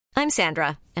I'm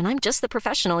Sandra, and I'm just the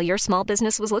professional your small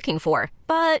business was looking for.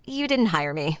 But you didn't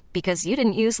hire me because you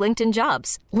didn't use LinkedIn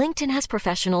Jobs. LinkedIn has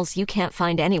professionals you can't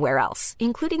find anywhere else,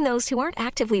 including those who aren't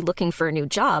actively looking for a new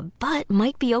job, but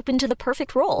might be open to the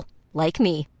perfect role, like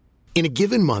me. In a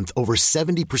given month, over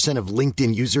 70% of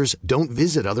LinkedIn users don't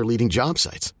visit other leading job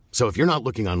sites. So if you're not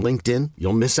looking on LinkedIn,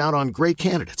 you'll miss out on great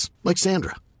candidates like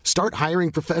Sandra. Start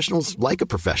hiring professionals like a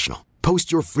professional.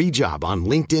 Post your free job on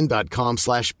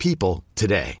linkedin.com/people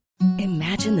today.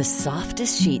 Imagine the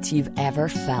softest sheets you've ever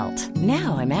felt.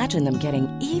 Now imagine them getting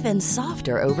even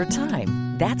softer over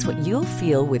time. That's what you'll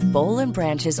feel with Boll &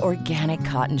 Branch's organic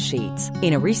cotton sheets.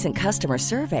 In a recent customer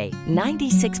survey,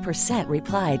 96%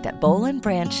 replied that Boll &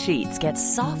 Branch sheets get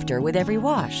softer with every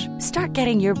wash. Start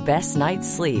getting your best night's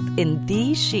sleep in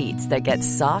these sheets that get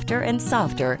softer and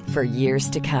softer for years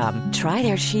to come. Try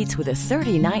their sheets with a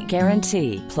 30-night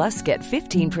guarantee. Plus, get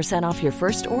 15% off your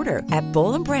first order at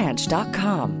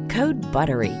bollandbranch.com. Code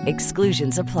BUTTERY.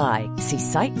 Exclusions apply. See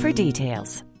site for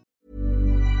details.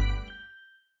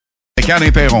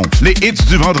 Alain Perron. Les hits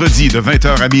du vendredi de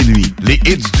 20h à minuit. Les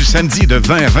hits du samedi de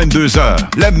 20 à 22h.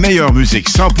 La meilleure musique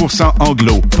 100%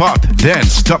 anglo, pop,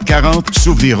 dance, top 40,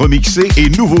 souvenirs remixés et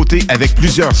nouveautés avec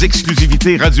plusieurs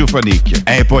exclusivités radiophoniques.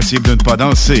 Impossible de ne pas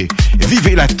danser.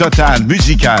 Vivez la totale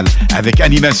musicale avec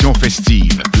animation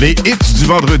festive. Les hits du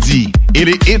vendredi et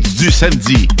les hits du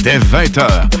samedi dès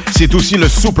 20h. C'est aussi le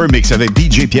Super Mix avec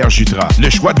DJ Pierre Jutras, le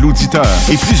choix de l'auditeur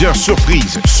et plusieurs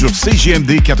surprises sur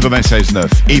CJMD 96.9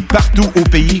 et partout au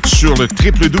pays sur le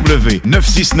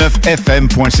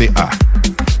www.969fm.ca.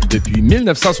 Depuis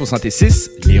 1966,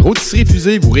 les Rôtisseries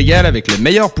Fusées vous régalent avec le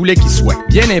meilleur poulet qui soit.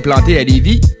 Bien implanté à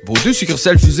Lévis, vos 2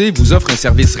 succursales Fusées vous offrent un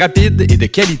service rapide et de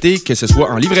qualité, que ce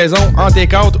soit en livraison, en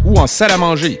take-out ou en salle à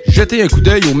manger. Jetez un coup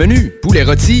d'œil au menu. Poulet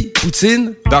rôti,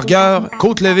 poutine, burger,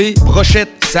 côte levée, brochette,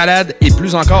 salade et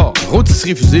plus encore.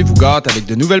 Rôtisseries Fusées vous gâte avec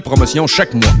de nouvelles promotions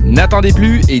chaque mois. N'attendez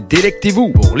plus et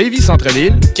délectez-vous. Pour Lévis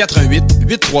Centre-Ville, 88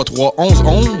 833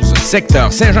 1111,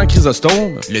 secteur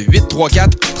Saint-Jean-Chrysostome, le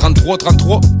 834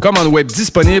 3333. Commande web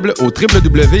disponible au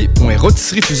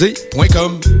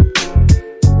www.rotisseriefusée.com.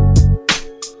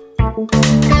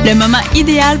 Le moment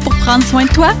idéal pour prendre soin de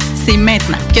toi, c'est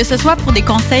maintenant. Que ce soit pour des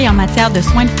conseils en matière de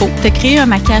soins de peau, te créer un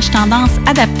maquillage tendance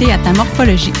adapté à ta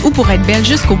morphologie ou pour être belle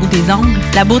jusqu'au bout des ongles,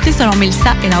 la beauté selon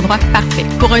Mélissa est l'endroit parfait.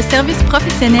 Pour un service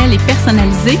professionnel et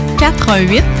personnalisé,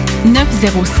 418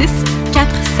 906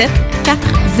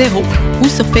 4740 ou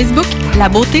sur Facebook, La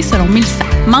Beauté selon Mélissa.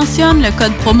 Mentionne le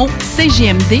code promo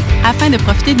CJMD afin de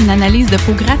profiter d'une analyse de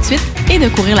peau gratuite et de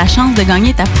courir la chance de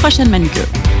gagner ta prochaine manucure.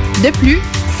 De plus,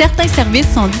 certains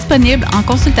services sont disponibles en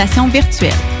consultation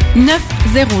virtuelle.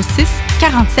 906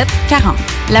 47 40.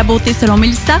 La Beauté selon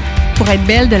Mélissa pour être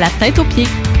belle de la tête aux pieds.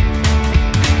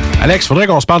 Alex, faudrait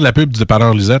qu'on se parle de la pub du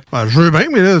dépanneur Lisette. Ah, je veux bien,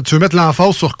 mais là, tu veux mettre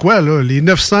l'emphase sur quoi, là? Les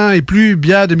 900 et plus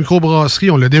bières de microbrasserie,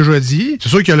 on l'a déjà dit. C'est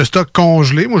sûr qu'il y a le stock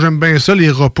congelé. Moi, j'aime bien ça,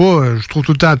 les repas. Je trouve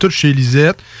tout le temps tout chez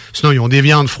Lisette. Sinon, ils ont des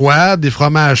viandes froides, des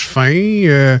fromages fins,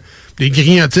 des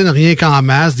grillotines rien qu'en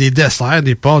masse, des desserts,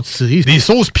 des pâtisseries, des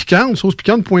sauces piquantes,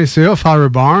 saucespiquante.ca, Fire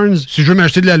Barnes. Si je veux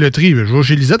m'acheter de la loterie, je vais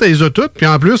chez Lisette, elle les a toutes. Puis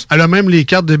en plus, elle a même les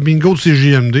cartes de bingo de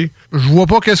CJMD. Je vois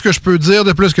pas qu'est-ce que je peux dire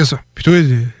de plus que ça. Puis toi,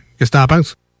 qu'est-ce que t'en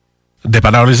penses?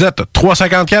 Dépanneur Lisette,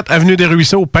 354 Avenue des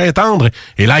Ruisseaux, Pintendre,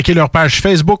 et likez leur page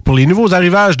Facebook pour les nouveaux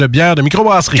arrivages de bières de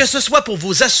microbrasserie. Que ce soit pour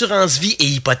vos assurances vie et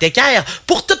hypothécaires,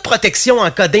 pour toute protection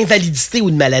en cas d'invalidité ou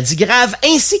de maladie grave,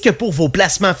 ainsi que pour vos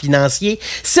placements financiers,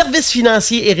 Service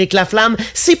financier Éric Laflamme,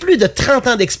 c'est plus de 30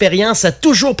 ans d'expérience à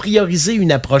toujours prioriser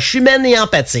une approche humaine et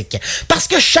empathique. Parce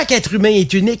que chaque être humain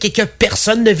est unique et que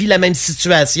personne ne vit la même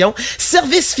situation,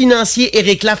 Service financier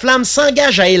Éric Laflamme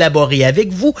s'engage à élaborer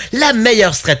avec vous la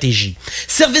meilleure stratégie.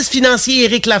 Service financier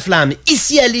Éric Laflamme,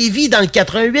 ici à Lévis, dans le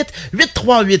 88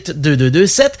 838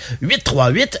 2227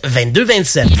 838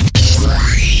 2227.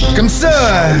 Comme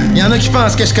ça, y en a qui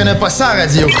pensent que je connais pas ça,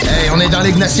 radio. Hey, on est dans la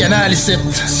Ligue nationale ici.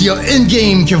 S'il y a une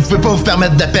game que vous pouvez pas vous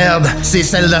permettre de perdre, c'est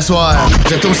celle d'asseoir.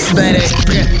 Vous êtes aussi bien d'être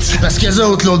prêtes, parce que les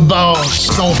autres, l'autre bord,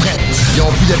 sont prêtes. Ils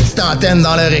ont plus de petites antennes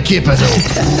dans leur équipe, eux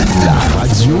autres. La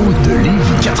radio de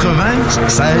Lévis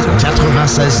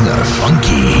 96.9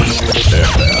 Funky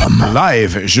FM.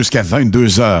 Live jusqu'à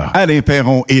 22h. Alain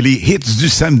Perron et les hits du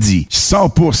samedi.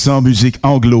 100% musique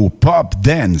anglo, pop,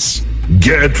 dance.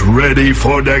 Get ready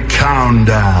for the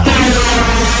countdown. 10,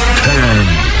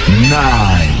 9,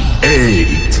 8,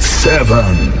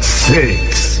 7,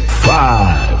 6,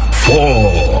 5,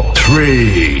 4,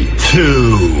 3,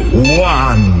 2,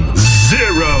 1,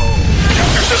 0.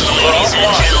 Ladies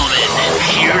and gentlemen,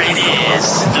 here it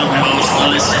is, the most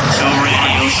listened to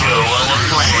radio show on the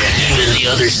planet. Even the the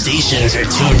other stations are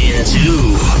tuned in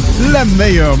too. La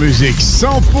meilleure musique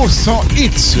 100%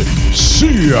 hits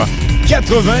sur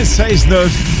 96.9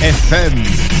 FM.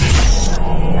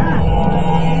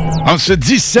 En ce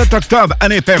 17 octobre,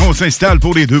 Alain Perron s'installe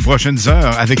pour les 2 prochaines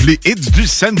heures avec les hits du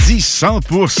samedi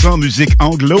 100% musique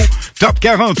anglo, top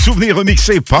 40 souvenirs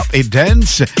remixés pop et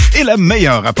dance et la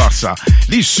meilleure à part ça.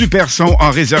 Les super sons en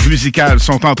réserve musicale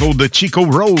sont entre autres de Chico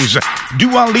Rose,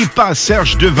 Dua Lipa,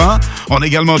 Serge Devant. On a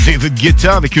également David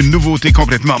Guetta avec une nouveauté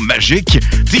complètement magique,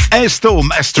 The Esto,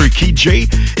 Master KJ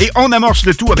et on amorce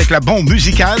le tout avec la bombe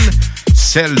musicale,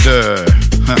 celle de...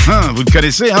 vous le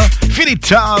connaissez, hein? Philippe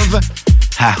Tave.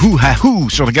 Hahou, hahou,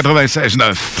 sur le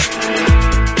 96.9.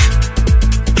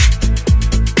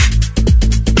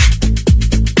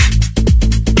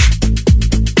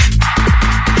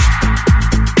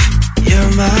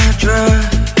 You're my drug.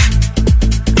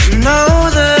 I know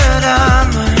that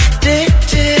I'm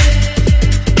addicted.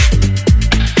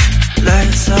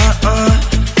 Lights are off.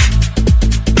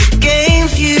 The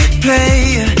games you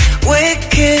play are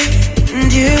wicked.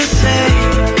 And you say,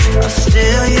 I'll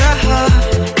steal your heart.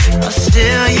 I'll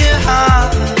steal your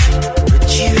heart, but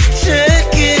you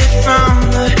took it from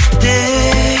the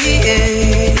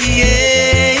day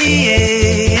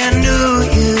I knew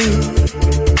you.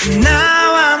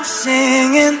 Now I'm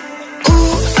singing,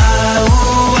 ooh, ah,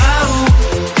 ooh, ah, ooh.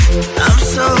 I'm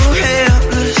so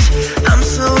helpless, I'm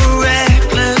so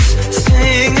reckless,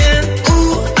 singing,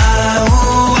 ooh, ah,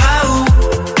 ooh, ah,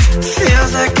 ooh.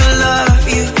 Feels like I love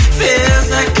you, feels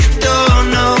like I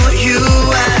don't know you.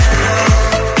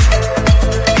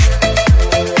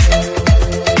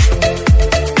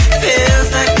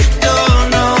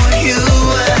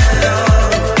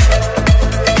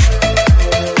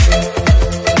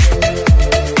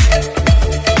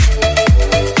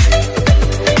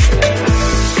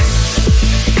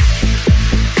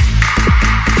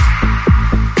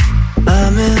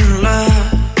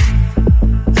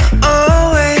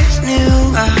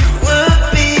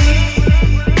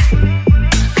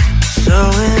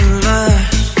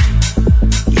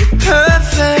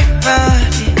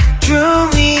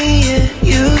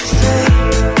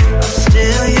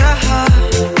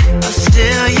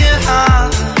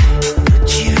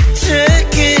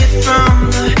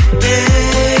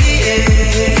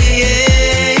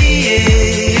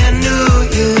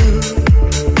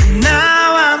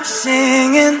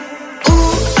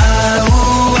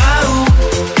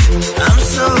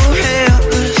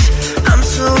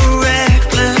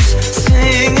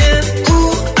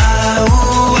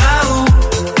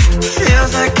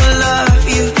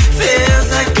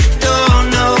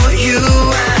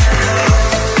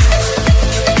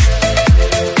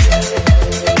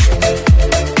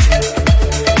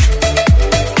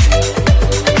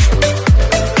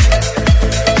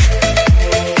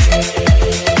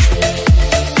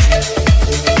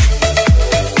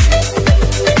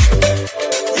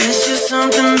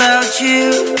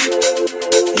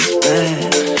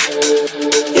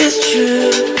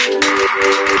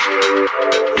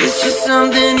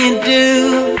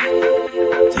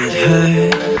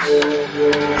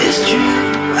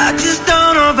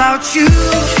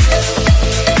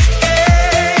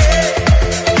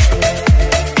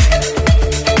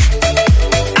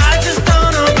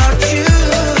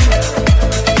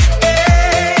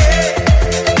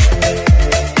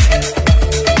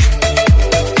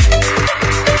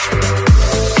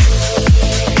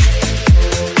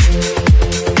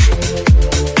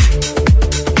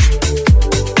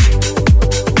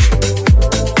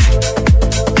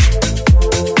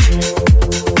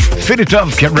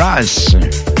 Of Keras.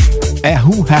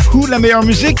 Ahou, ahou, la meilleure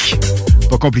musique.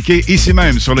 Pas compliqué, ici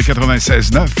même sur le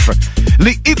 96.9.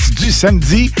 Les hits du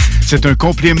samedi, c'est un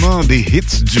complément des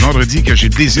hits du vendredi que j'ai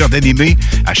le plaisir d'animer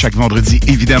à chaque vendredi,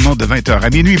 évidemment, de 20h à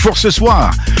minuit. Pour ce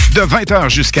soir, de 20h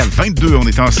jusqu'à 22h, on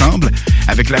est ensemble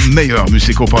avec la meilleure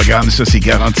musique au programme. Ça, c'est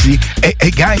garanti.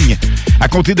 Et gagne! À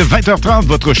compter de 20h30,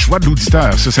 votre choix de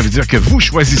l'auditeur. Ça veut dire que vous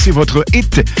choisissez votre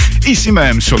hit ici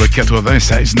même sur le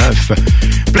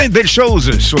 96.9. Plein de belles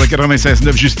choses sur le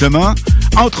 96.9, justement.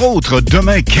 Entre autres,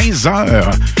 demain,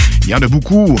 15h, il y en a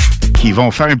beaucoup qui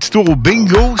vont faire un petit tour au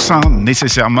bingo sans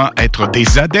nécessairement être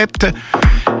des adeptes.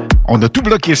 On a tout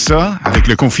bloqué ça avec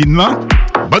le confinement.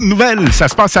 Bonne nouvelle, ça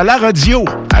se passe à la radio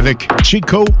avec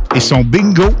Chico et son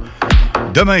bingo.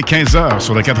 Demain, 15h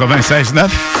sur le 96.9.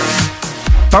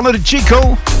 Parlons de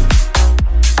Chico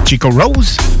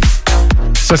Rose.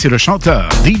 Ça, c'est le chanteur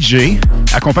DJ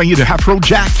accompagné de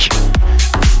Afrojack.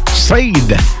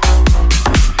 Sade.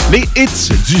 Les hits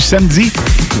du samedi,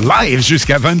 live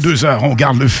jusqu'à 22h. On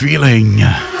garde le feeling.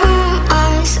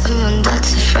 Someone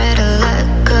that's afraid to let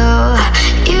go.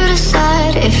 You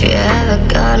decide if you're ever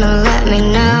gonna let me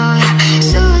know.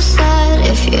 Suicide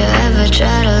if you ever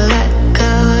try to let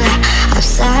go. I'm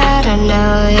sad, I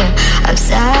know, yeah. I'm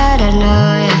sad, I know,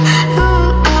 yeah. Who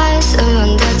am I?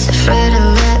 Someone that's afraid to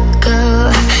let go.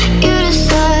 You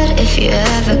decide if you're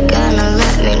ever gonna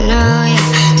let me know, yeah.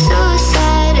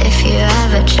 Suicide if you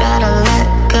ever try to let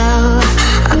go.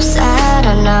 I'm sad,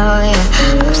 I know,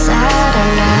 yeah. I'm sad, I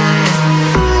know, yeah.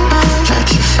 Like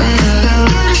you're afraid to go.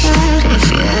 You decide if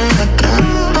you ever go.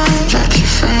 Like you're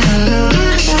afraid to go. You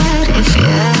decide if you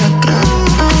ever go.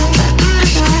 Like you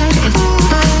decide if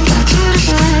you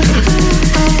decide if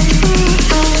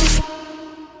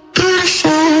you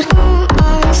decide who am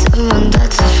I? Someone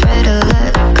that's afraid to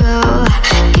let go.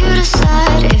 You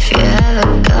decide if you're ever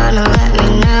gonna let me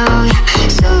know.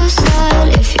 Suicide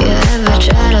if you ever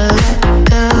try to let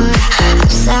go. I'm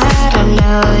sad, I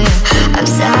know, yeah. I'm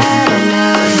sad, I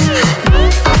know, yeah.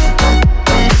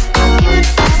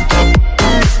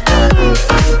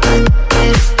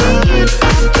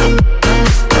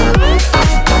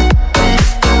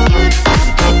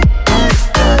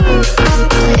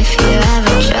 If you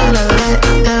ever try to let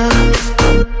go.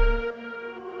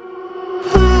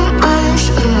 Who am I?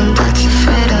 Someone that's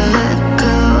afraid to let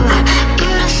go.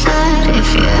 You decide if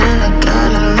you're ever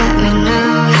gonna let me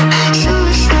know.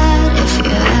 Suicide if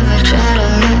you ever try to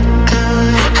let go.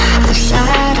 I'm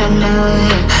sad, I know,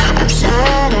 yeah. I'm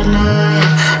sad, I know,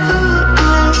 yeah. Who am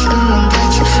I? Someone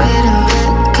that's afraid to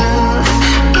let go.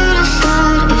 You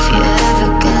decide if you're ever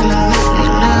gonna let me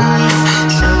know.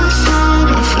 Suicide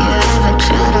if you ever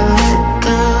try to let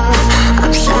go.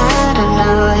 I'm sad, I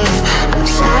know, yeah. I'm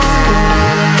sad, I know,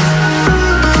 yeah.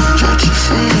 Like you're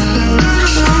afraid to go. You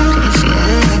decide if you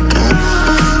ever go.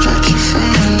 Like you're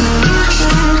afraid to go. You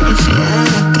decide if you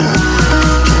ever go.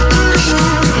 Like you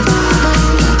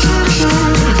decide if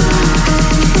you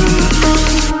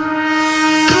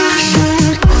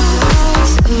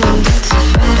someone that's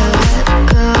afraid to let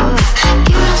go.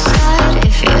 You decide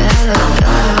if you ever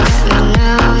gonna let me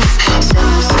know.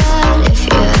 Suicide if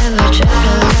you ever try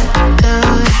to let go.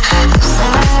 I'm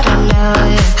sad, I know,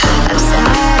 yeah. I'm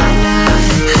sad, I know,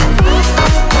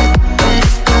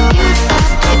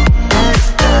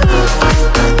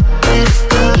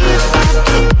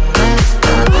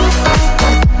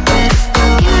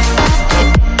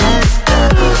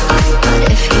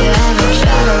 if you ever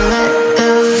try to let go.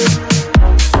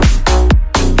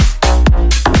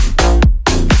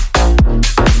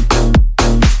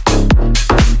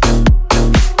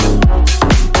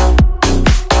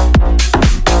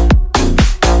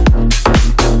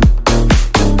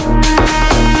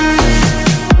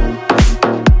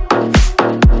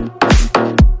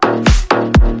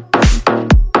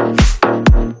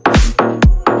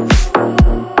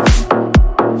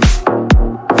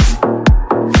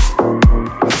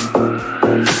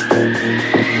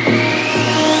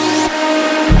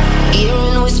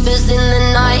 Hearing whispers in the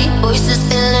night, voices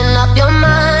filling up your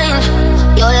mind.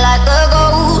 You're like a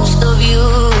ghost of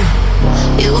you.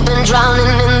 You've been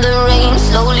drowning in the rain,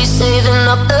 slowly saving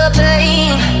up the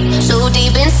pain. So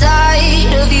deep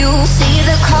inside of you, see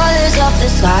the colors of the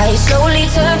sky slowly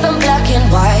turn from black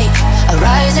and white. A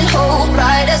rising hope,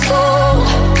 bright as gold.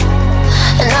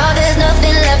 And now there's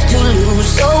nothing left to lose,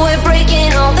 so we're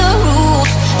breaking all the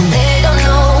rules. And they don't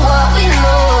know what we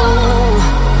know.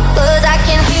 'Cause I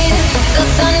can hear the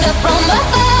thunder from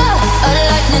afar, a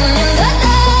lightning in the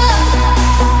dark.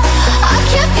 I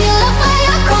can feel the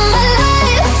fire come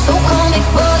alive, so calm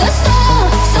before the storm,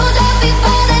 so dark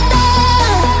before the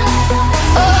dawn.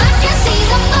 Oh, I can see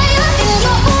the fire in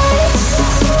your eyes,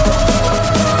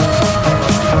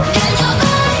 in your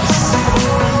eyes.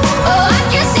 Oh, I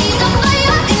can see the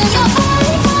fire in your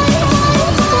eyes.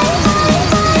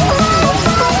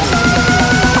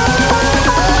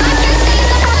 Oh, I can see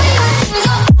the fire in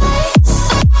your eyes.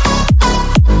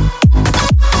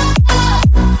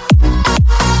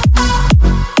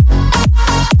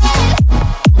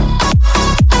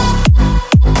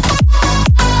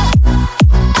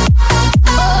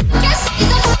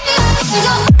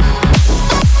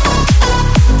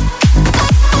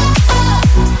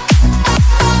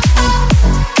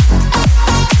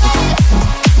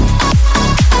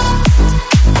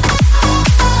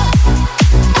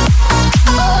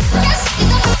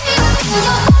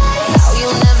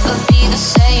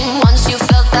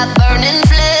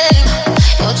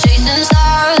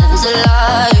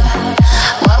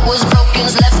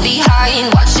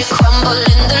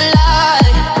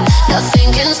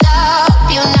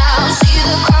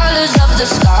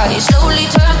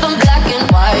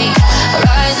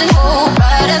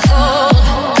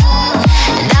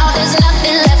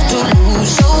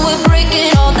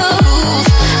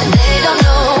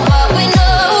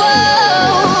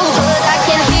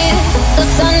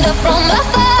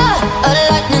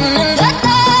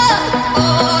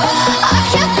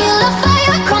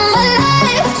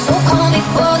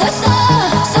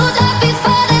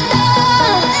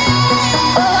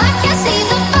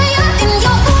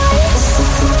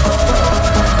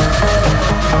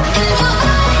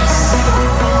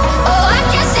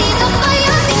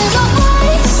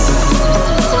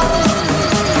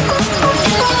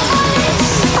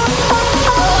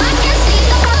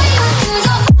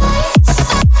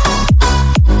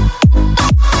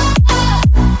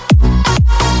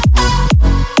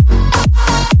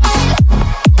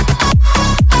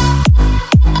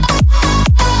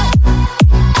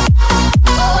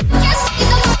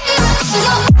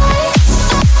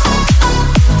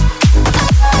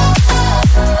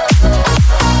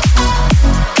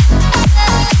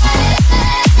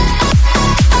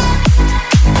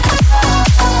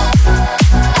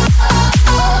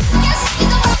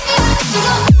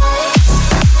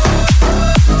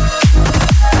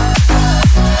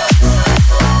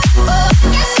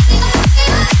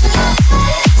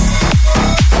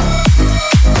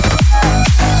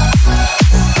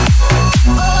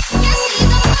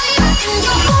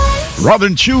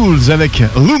 Robin Schulz avec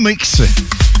Lumix,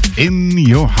 In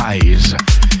Your Eyes.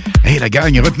 Hey, la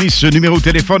gang, retenez ce numéro de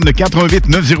téléphone, le 88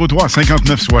 903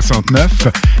 59 69,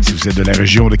 si vous êtes de la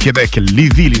région de Québec,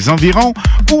 Lévis, les environs,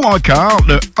 ou encore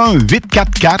le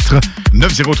 1-844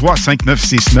 903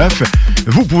 5969.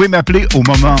 Vous pouvez m'appeler au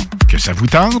moment que ça vous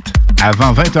tente,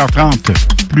 avant 20h30,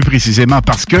 plus précisément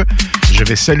parce que je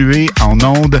vais saluer en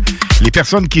ondes les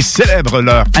personnes qui célèbrent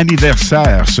leur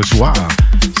anniversaire ce soir.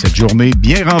 Cette journée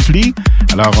bien remplie.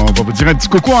 Alors, on va vous dire un petit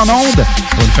coucou en ondes.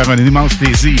 Ça va nous faire un immense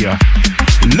plaisir.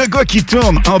 Le gars qui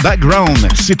tourne en background,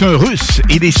 c'est un Russe.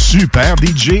 Il est super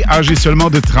DJ, âgé seulement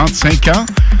de 35 ans.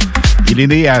 Il est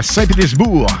né à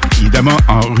Saint-Pétersbourg, évidemment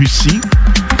en Russie.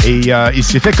 Et il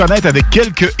s'est fait connaître avec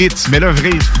quelques hits. Mais là,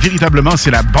 véritablement,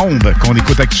 c'est la bombe qu'on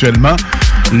écoute actuellement.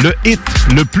 Le hit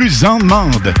le plus en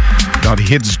demande dans les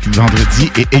hits du vendredi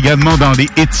et également dans les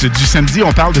hits du samedi.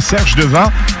 On parle de Serge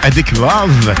Devant, Addict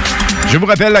Love. Je vous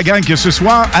rappelle, la gang, que ce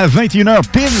soir, à 21h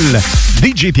pile,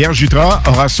 DJ Pierre Jutras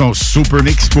aura son Super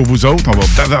Mix pour vous autres. On va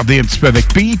bavarder un petit peu avec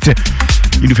Pete.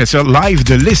 Il nous fait ça live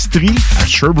de l'Estrie à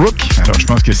Sherbrooke. Alors, je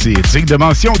pense que c'est digne de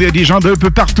mention. Il y a des gens d'un peu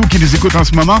partout qui nous écoutent en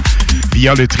ce moment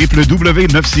via le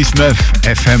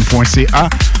www.969fm.ca.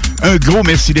 Un gros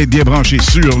merci d'être bien branché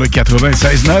sur le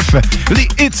 96.9. Les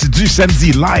hits du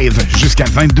samedi live jusqu'à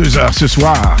 22h ce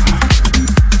soir.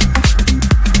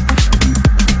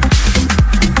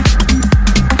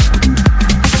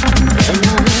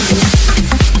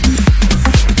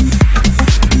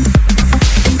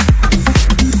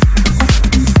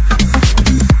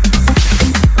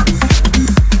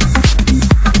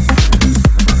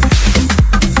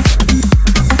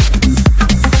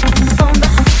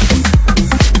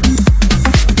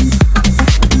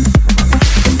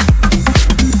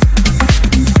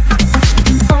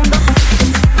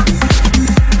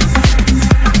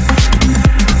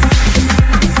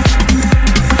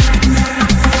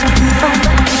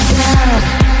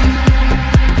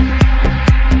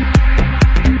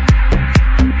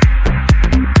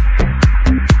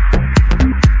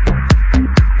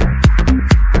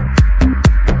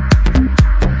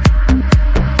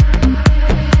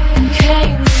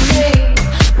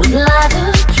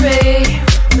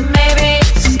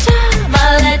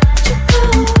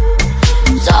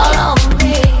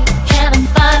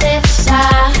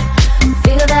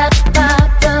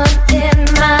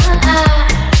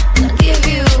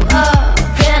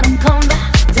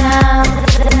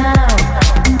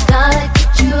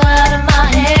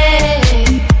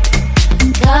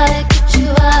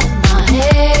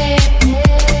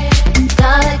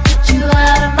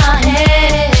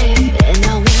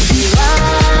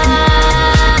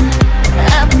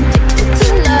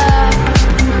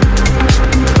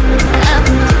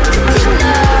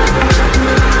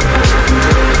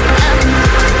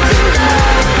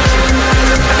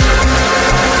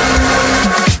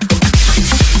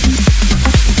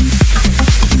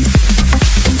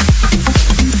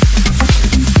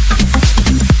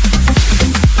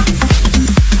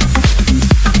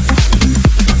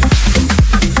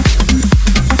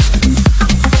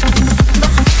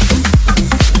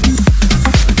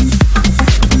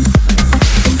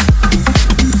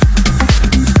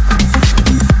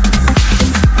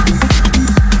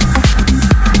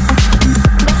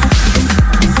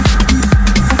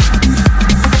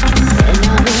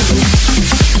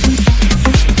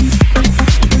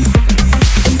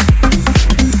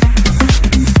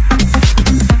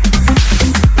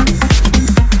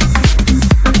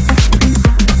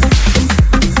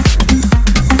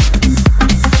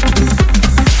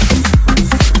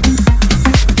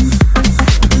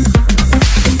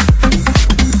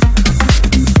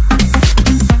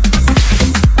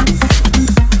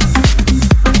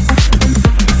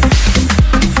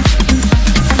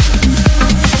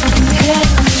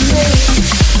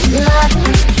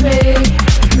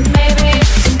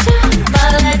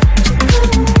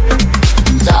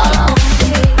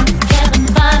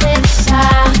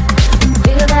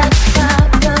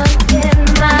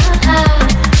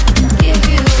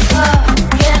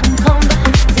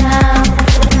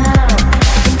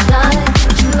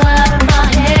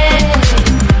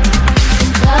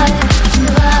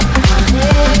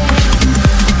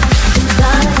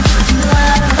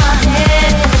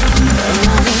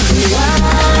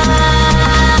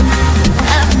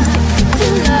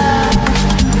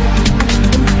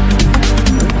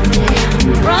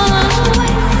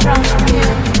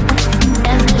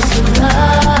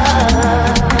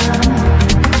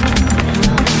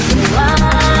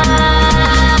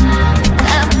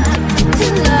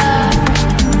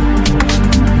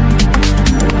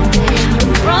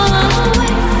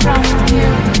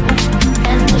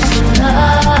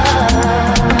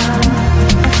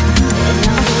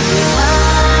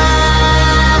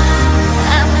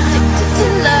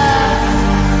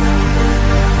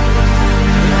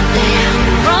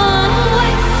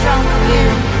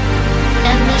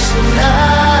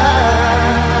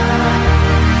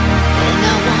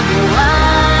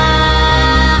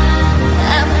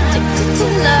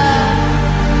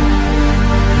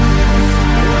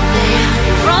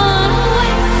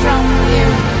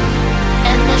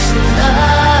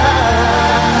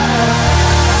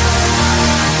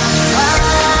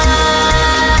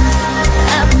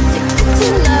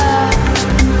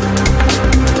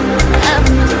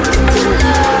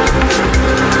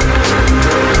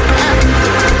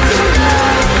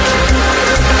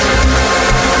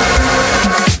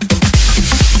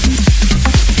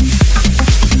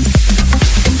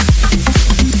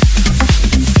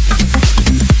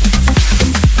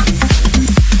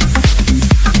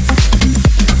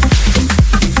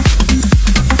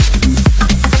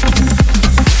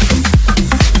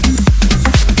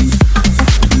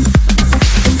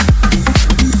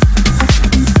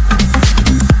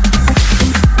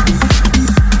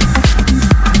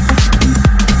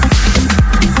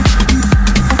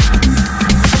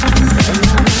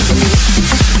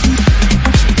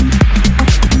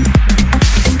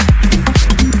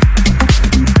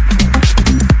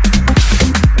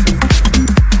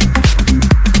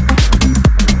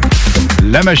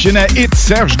 La machine à hit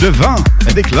Serge Devant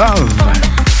avec Love.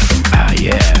 Ah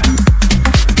yeah.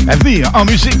 À venir en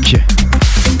musique.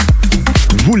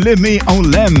 Vous l'aimez, on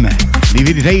l'aime.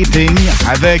 Levitating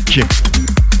avec...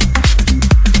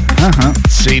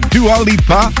 c'est Dua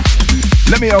Lipa.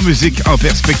 La meilleure musique en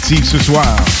perspective ce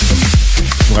soir.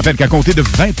 Je vous rappelle qu'à compter de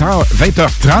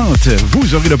 20h30,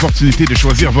 vous aurez l'opportunité de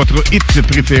choisir votre hit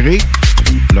préféré.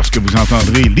 Lorsque vous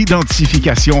entendrez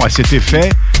l'identification à cet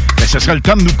effet, ce sera le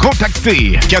temps de nous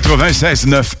contacter.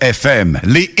 96.9 FM,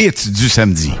 les hits du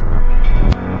samedi.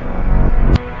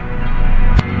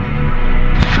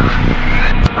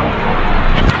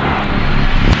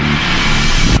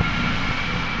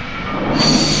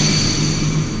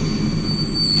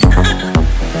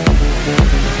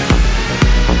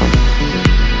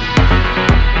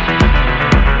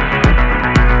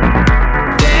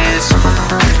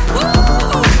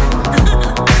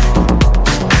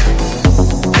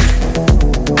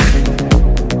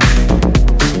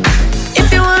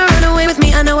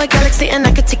 And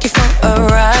I could take you for a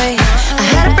ride. I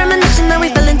had a premonition that we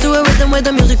fell into a rhythm where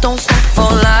the music don't stop for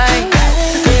life.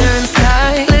 Glitter in the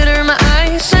sky, glitter in my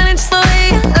eyes, shining just the way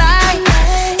you like.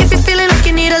 If you're feeling like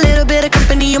you need a little bit of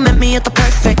company, you met me at the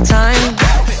perfect time.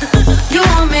 You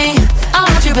want me, I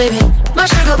want you, baby. My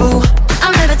sugar boo,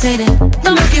 I'm levitating.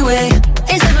 The Milky Way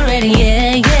is liberating,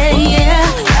 yeah, yeah, yeah.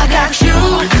 I got you,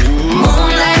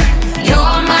 moonlight,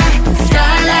 you're my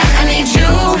starlight. I need you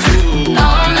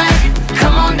all night.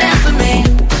 Come on, dance with me.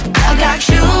 I got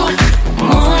you,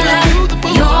 moonlight,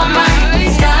 you're my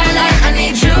starlight. I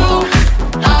need you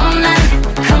all night.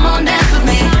 Come on, dance with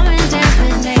me.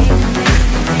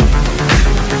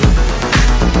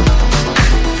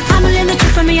 I'm a little true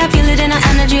for me. I feel it in our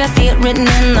energy. I see it written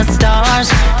in the stars.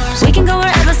 We can go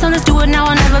wherever, so let's do it now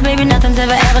or never, baby. Nothing's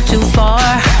ever too far.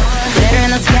 Glitter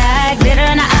in the sky, glitter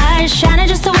in our eyes, shining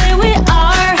just the way we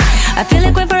are. I feel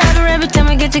like we're forever every time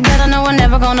we get together. No, we're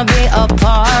never gonna be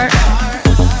apart.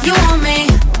 You want me,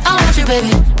 I want you,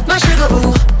 baby. My sugar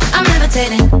boo, I'm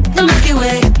levitating. The Milky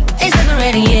Way is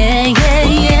liberating, yeah, yeah,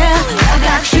 yeah. I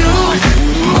got you,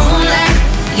 moonlight,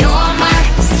 you're my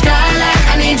starlight.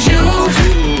 I need you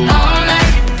all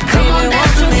night. Come on,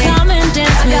 dance with me. Come and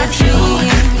dance with me. I got you,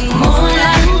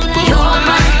 moonlight, you're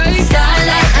my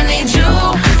starlight. I need you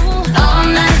all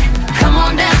night. Come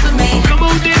on, dance with me. Come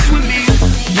on, dance with me.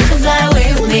 You can fly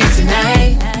away with me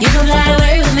tonight. You can fly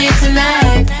away with me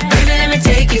tonight. Baby, let me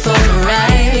take you for a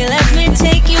ride. Let me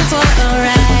take you for a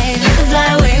ride. You can fly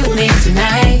away with me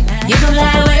tonight. You can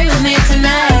fly away with me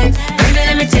tonight. Baby,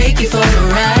 let me take you for a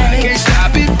ride. Can't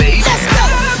stop it, baby. Let's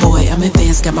go. Boy, I'm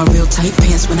advanced, got my real tight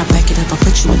pants. When I back it up, I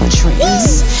put you in a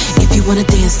trance. If you wanna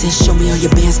dance, then show me all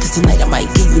your bands, cause tonight I might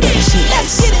give you that chance.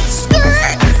 Let's get it,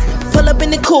 skirt. Pull up in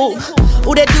the coupe.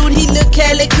 Ooh, that dude, he look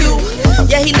hella cute.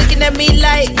 Yeah, he looking at me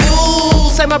like, ooh,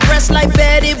 say my breasts like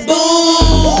Betty Boo.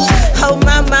 Oh,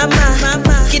 my.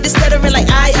 Get this stuttering like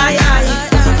I.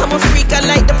 I'm a freak, I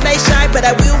like to play shy, but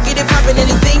I will get it poppin',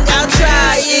 anything, I'll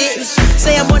try it.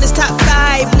 Say I'm on this top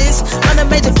 5 list, on a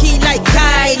major key like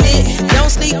Kylie.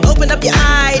 Don't sleep, open up your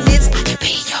eyelids. I can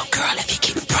be your girl if you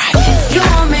keep it private. You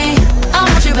want me, I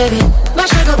want you, baby. My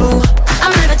sugar boo,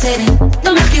 I'm levitating.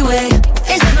 The Milky Way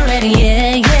is liberating,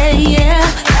 yeah, yeah,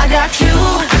 yeah. I got you,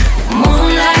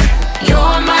 moonlight,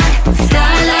 you're my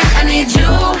starlight. I need you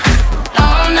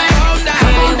all night.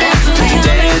 Come on, dance with me,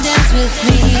 dance with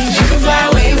me. You can fly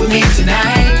away with me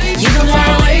tonight. You can fly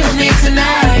away with me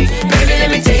tonight. Baby, let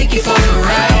me take you for a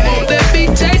ride. Let me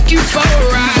take you for a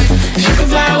ride. You can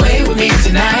fly away with me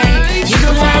tonight. You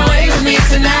can fly away with me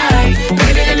tonight.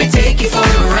 Baby, let me take you for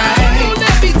a ride.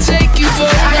 Let me take you for a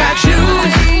ride. I got you,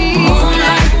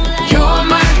 moonlight, you're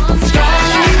my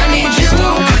starlight. I need you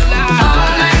all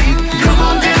night. Come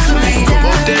on, dance with me.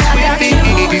 I got you,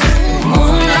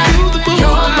 moonlight.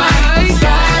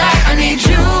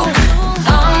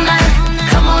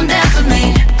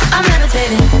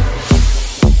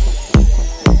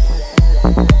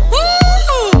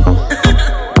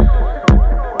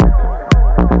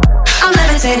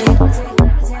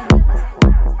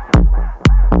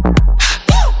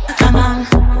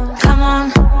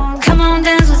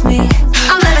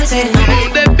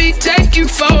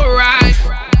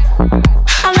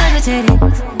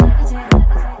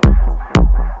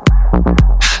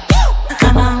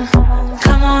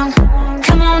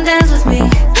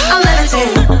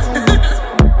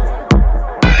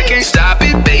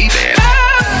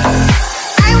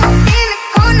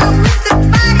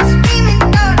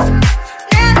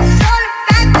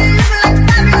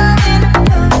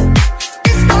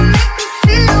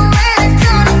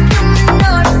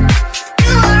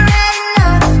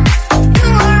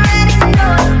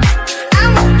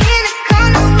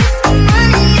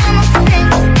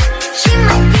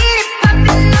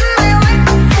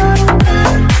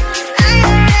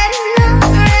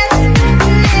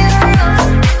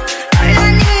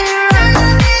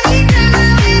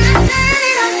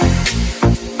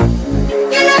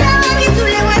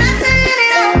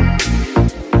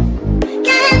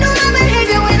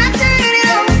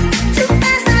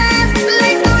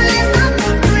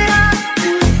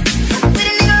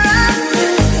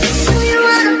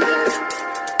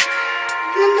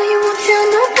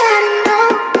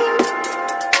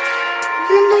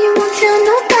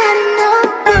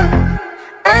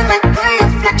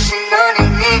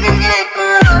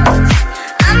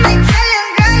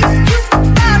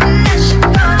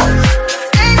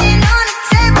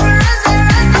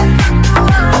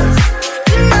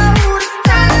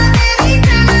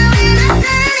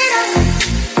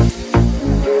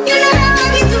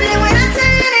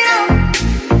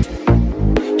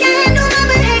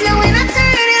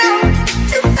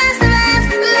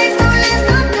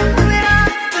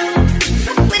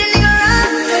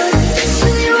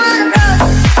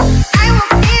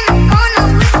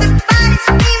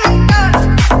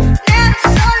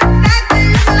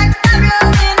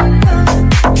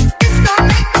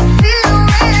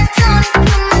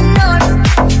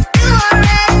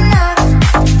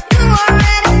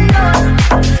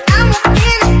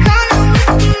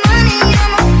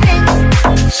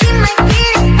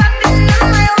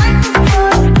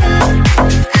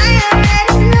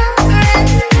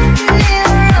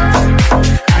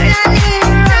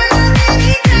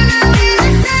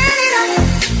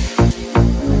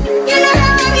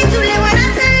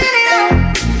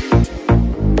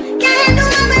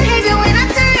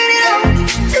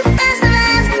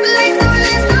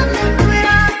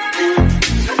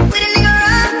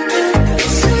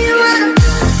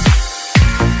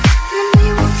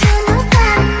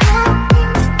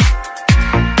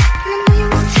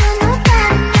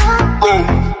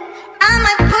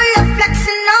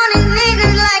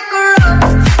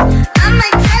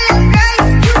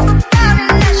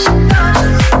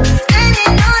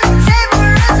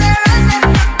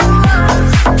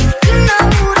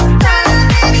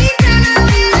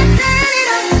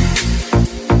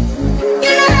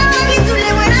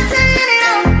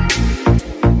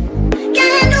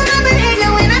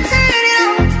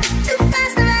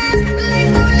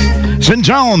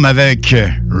 John avec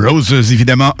Roses,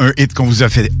 évidemment, un hit qu'on vous a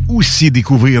fait aussi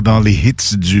découvrir dans les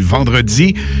hits du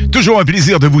vendredi. Toujours un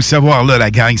plaisir de vous savoir là,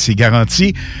 la gang, c'est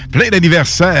garanti. Plein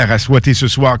d'anniversaires à souhaiter ce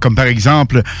soir, comme par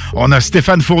exemple, on a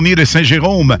Stéphane Fournier de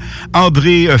Saint-Jérôme,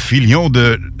 André Filion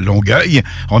de Longueuil,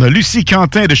 on a Lucie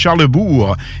Quentin de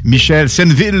Charlebourg, Michel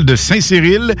Senneville de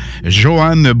Saint-Cyril,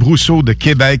 Joanne Brousseau de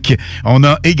Québec, on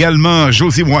a également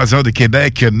José Moisin de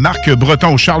Québec, Marc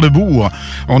Breton Charlebourg,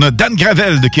 on a Dan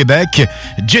Gravel de Québec,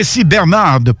 Jessie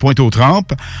Bernard de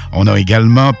Pointe-aux-Trembles, on a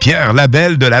également Pierre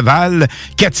Labelle de Laval,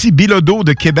 Cathy Bilodeau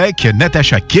de Québec,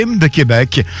 Natacha Kim de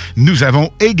Québec. Nous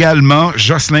avons également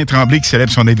Jocelyn Tremblay qui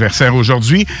célèbre son anniversaire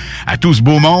aujourd'hui. À tout ce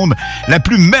beau monde, la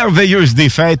plus merveilleuse des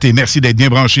fêtes et merci d'être bien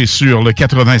branchés sur le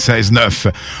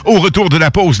 96.9. Au retour de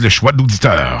la pause, le choix de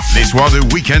l'auditeur. Les soirs de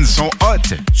week-end sont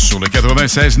hot sur le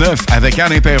 96.9 avec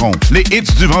Alain Perron. Les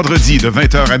hits du vendredi de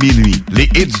 20h à minuit. Les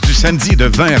hits du samedi de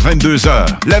 20 à 22h.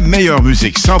 La meilleure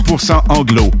musique 100%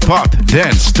 anglo, pop,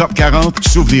 dance, top 40,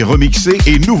 souvenirs remixés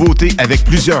et nouveautés avec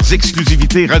plusieurs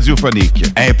exclusivités radiophoniques.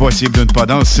 Impossible de ne pas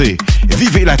danser.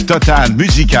 Vivez la totale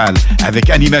musicale avec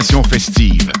animation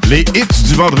festive. Les hits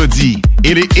du vendredi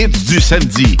et les hits du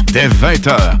samedi dès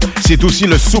 20h. C'est aussi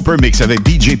le Super Mix avec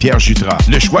DJ Pierre Jutras,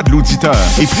 le choix de l'auditeur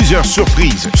et plusieurs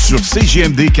surprises sur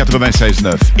CJMD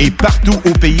 96.9 et partout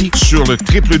au pays sur le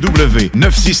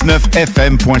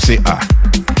www.969fm.ca.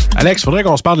 Alex, faudrait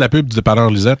qu'on se parle de la pub du dépanneur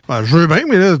Lisette. Ben, je veux bien,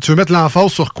 mais là, tu veux mettre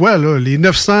l'emphase sur quoi, là? Les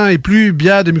 900 et plus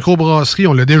bières de microbrasserie,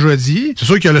 on l'a déjà dit. C'est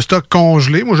sûr qu'il y a le stock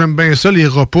congelé. Moi, j'aime bien ça, les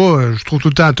repas. Je trouve tout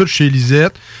le temps tout chez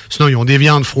Lisette. Sinon, ils ont des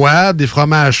viandes froides, des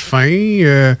fromages fins,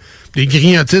 des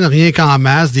grignotines rien qu'en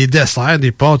masse, des desserts,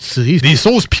 des pâtisseries, des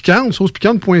sauces piquantes,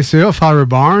 saucespiquante.ca, Fire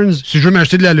Barnes. Si je veux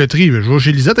m'acheter de la loterie, je vais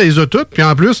chez Lisette, elle les a toutes. Puis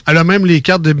en plus, elle a même les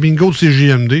cartes de bingo de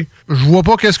CJMD. Je vois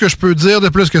pas qu'est-ce que je peux dire de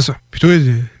plus que ça. Puis toi,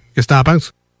 qu'est-ce que t'en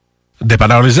penses?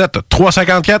 Dépanneur Lisette,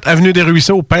 354 Avenue des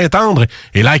Ruisseaux, Pintendre,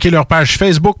 et likez leur page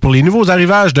Facebook pour les nouveaux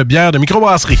arrivages de bières de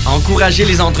microbrasserie. Encourager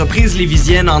les entreprises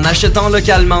lévisiennes en achetant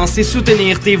localement, c'est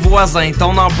soutenir tes voisins,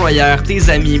 ton employeur,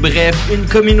 tes amis, bref, une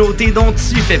communauté dont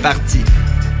tu fais partie.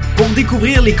 Pour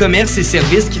découvrir les commerces et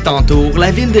services qui t'entourent, la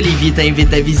Ville de Lévis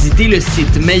t'invite à visiter le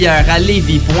site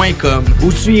meilleuralevis.com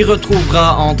où tu y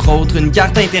retrouveras, entre autres, une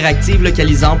carte interactive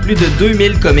localisant plus de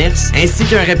 2000 commerces ainsi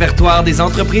qu'un répertoire des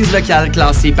entreprises locales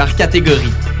classées par catégorie.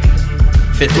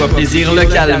 Fais-toi plaisir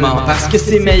localement parce que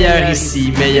c'est meilleur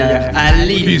ici, meilleur à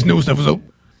Lévis. Peace-nous, c'est à vous autres.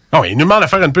 Non, il nous demande de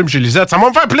faire une pub chez Lisette. Ça va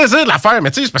me faire plaisir de la faire, mais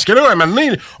tu sais, c'est parce que là, à un moment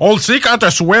donné, on le sait, quand t'as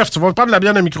soif, tu vas prendre de la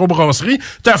bière de microbrasserie,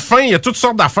 t'as faim, il y a toutes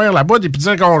sortes d'affaires là-bas, des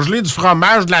pizzas congelées, du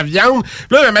fromage, de la viande. Puis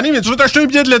là, à un moment donné, mais tu veux t'acheter un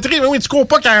billet de loterie, mais oui, tu cours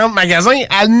pas 40 magasins,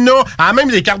 elle a même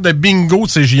des cartes de bingo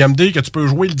de CJMD que tu peux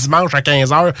jouer le dimanche à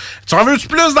 15h. Tu en veux-tu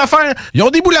plus d'affaires? Ils ont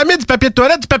des boulamides, du papier de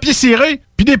toilette, du papier ciré,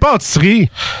 puis des pâtisseries.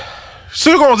 C'est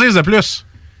sûr qu'on dise de plus.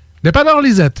 Dépanneur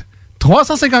Lisette,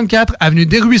 354 Avenue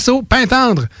des Ruisseaux,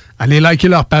 Pintendre. Allez liker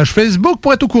leur page Facebook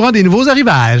pour être au courant des nouveaux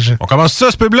arrivages. On commence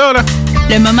ça, ce pub-là, là?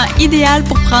 Le moment idéal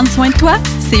pour prendre soin de toi,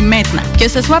 c'est maintenant. Que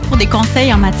ce soit pour des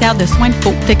conseils en matière de soins de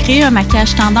peau, te créer un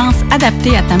maquillage tendance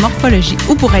adapté à ta morphologie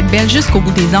ou pour être belle jusqu'au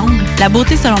bout des ongles, la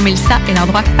beauté selon Mélissa est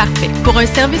l'endroit parfait. Pour un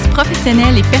service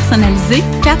professionnel et personnalisé,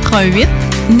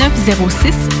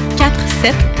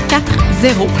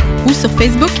 418-906-4740 ou sur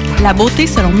Facebook, La Beauté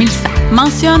selon Mélissa.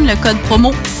 Mentionne le code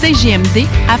promo CJMD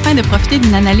afin de profiter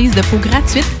d'une analyse de peau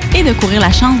gratuite et de courir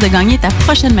la chance de gagner ta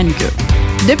prochaine manucure.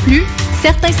 De plus,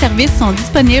 certains services sont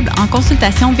disponibles en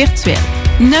consultation virtuelle.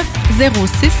 906-4740.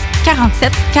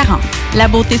 La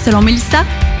Beauté selon Mélissa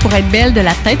pour être belle de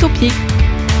la tête aux pieds.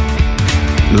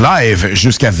 Live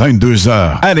jusqu'à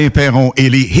 22h. Alain Perron et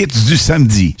les hits du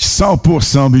samedi.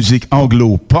 100% musique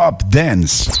anglo, pop,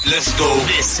 dance. Let's go.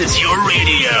 This is your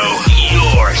radio,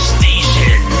 your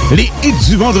station. Les hits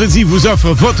du vendredi vous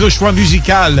offrent votre choix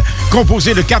musical.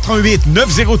 Composé de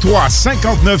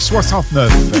 418-903-5969.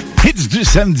 Hits du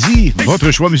samedi,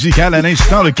 votre choix musical à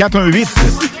l'instant, le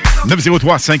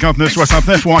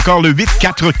 418-903-5969 ou encore le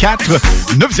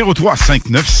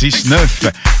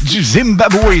 844-903-5969. Du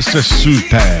Zimbabwe, ce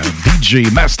super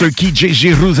DJ Master Key J.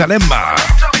 Jérusalem.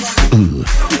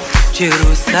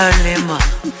 Jerusalema,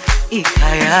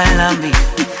 ikayalami,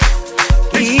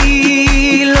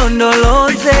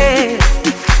 ilondoloze,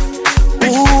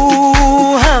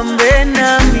 uhambe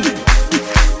nami,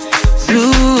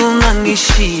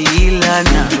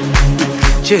 zungangishilana.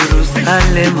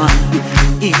 Jerusalema,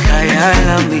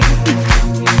 ikayalami,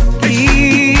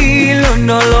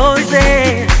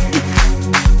 ilondoloze,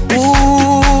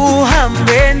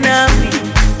 uhambe nami,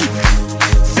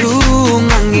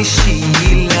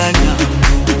 zungangishilana.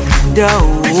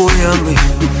 Dawo yami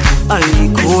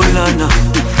ayikholana,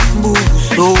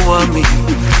 buso wami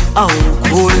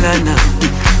aukulana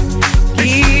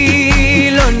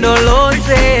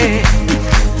ilondoloze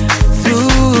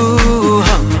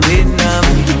zuhambe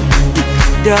nami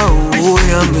dawo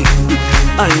yami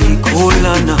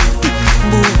ayikholana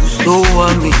buso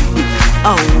wami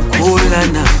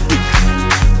awukholana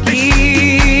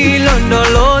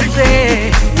ilondoloze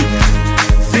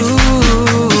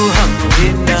zuhambe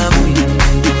nami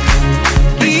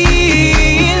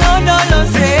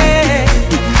ilondoloze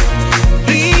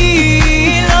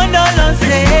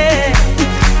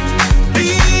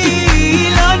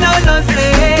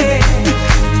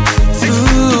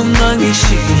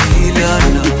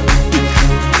Shilana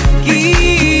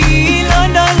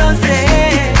Gilondoloze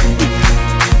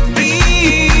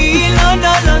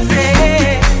Gilondoloze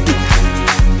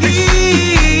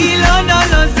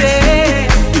Gilondoloze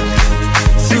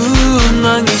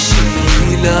Sumangi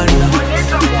Shilana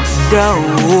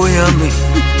Dawo yami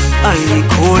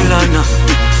ayikholana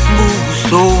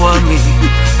buso wami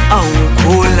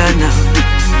awukholana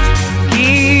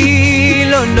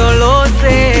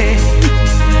Gilondoloze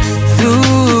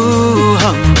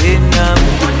zuhambe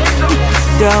nami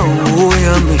dawo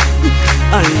yami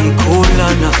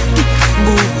ayikholana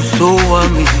buso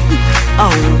wami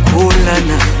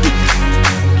awukholana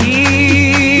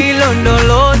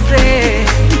ilondoloze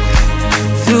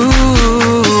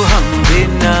zuhambe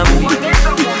nami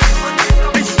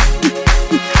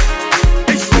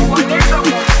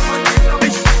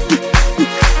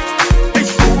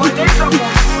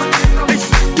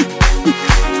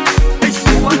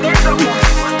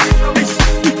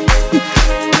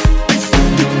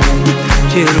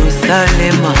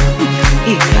Jerusalema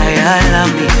ikhaya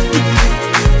lami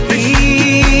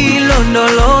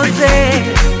ilondoloze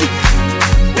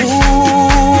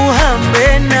uhambe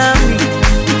nami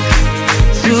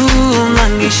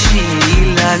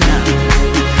zungangishilana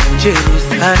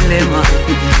Jerusalema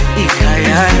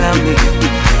ikhaya lami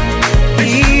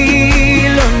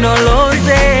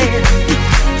ilondoloze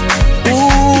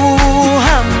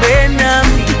uhambe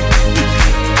nami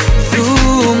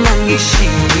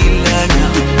zungangishilana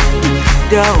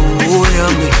dawo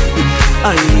yami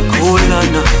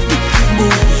ayikholana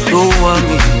buso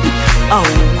wami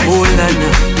awukholana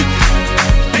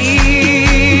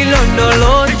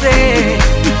ilondoloze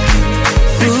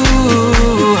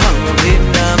zuhambe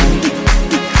nami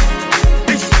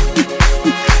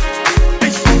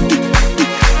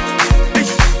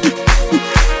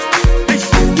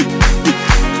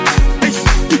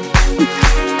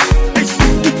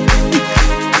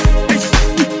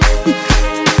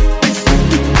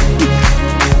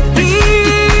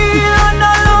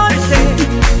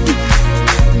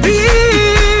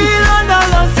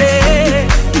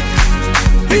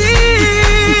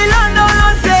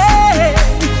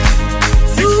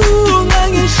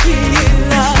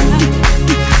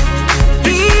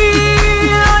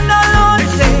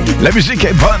La musique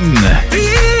est bonne.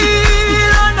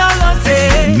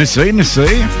 Nessé.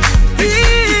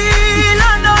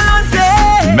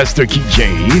 Master Key J.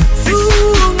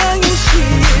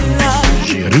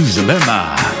 Jérusalem.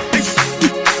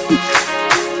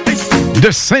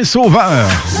 De Saint-Sauveur,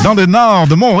 dans le nord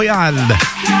de Montréal.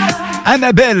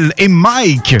 Annabelle et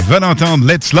Mike veulent entendre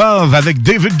Let's Love avec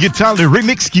David Guetta, le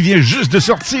remix qui vient juste de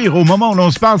sortir. Au moment où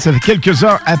l'on se parle, ça fait quelques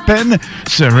heures à peine.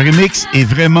 Ce remix est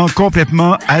vraiment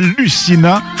complètement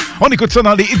hallucinant. On écoute ça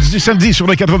dans les hits du samedi sur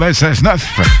le 96.9.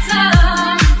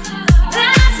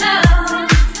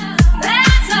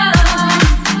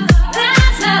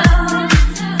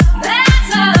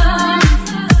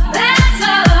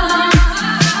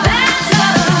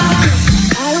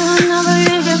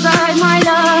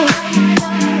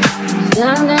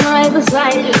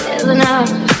 Beside you is enough.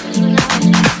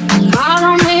 Call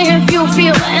on me if you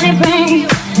feel any pain.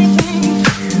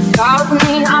 Call to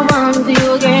me, I'll run to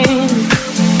you again.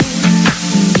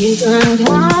 You can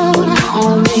count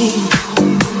on me.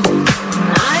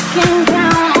 I can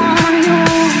count on you.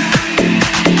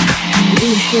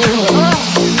 You show up,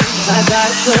 I got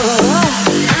show up,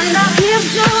 and I'll keep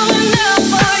showing up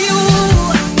for you.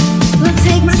 But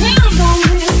take my hands on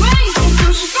me, race it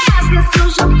too fast, let's too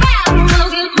fast.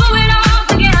 We'll get through it all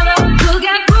together. We'll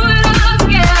get through it all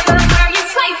together.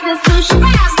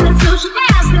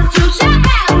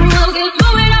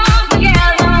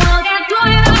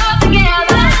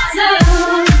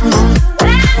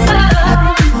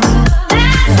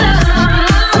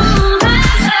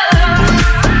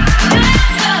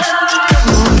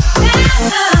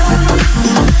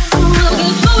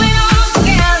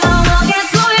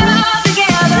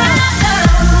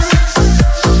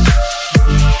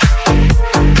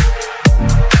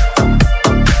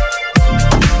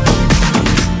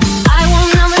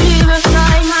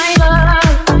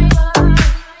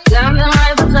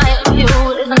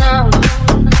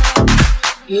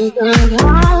 You can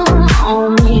count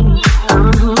on me.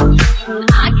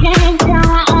 I can't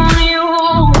count on you.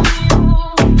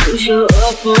 You show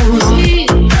up for me,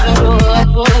 I show up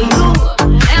for you,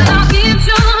 and I'll keep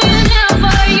showing up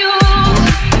for you.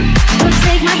 But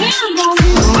take my hand, won't be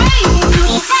afraid. You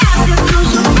should pass it, you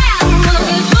should pass it. We'll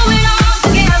get through it all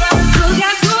together. We'll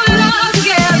get through it all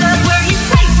together. Where you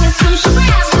take this, you should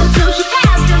pass it, you should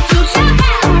pass it, you should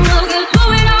pass it. We'll get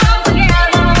through it all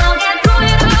together. We'll get through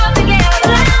it all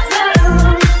together.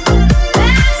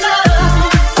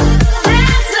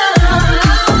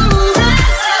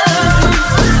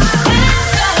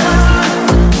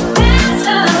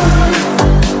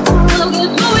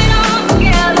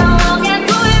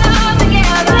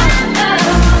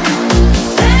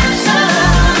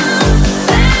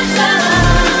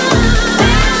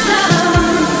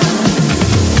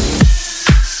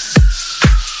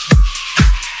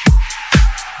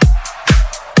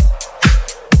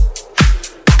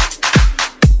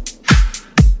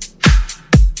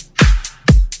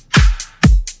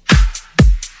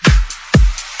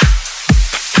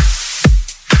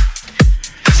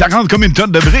 Ça rentre comme une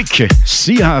tonne de briques.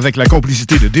 Sia avec la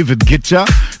complicité de David Guetta.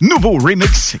 Nouveau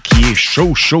remix qui est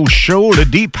chaud, le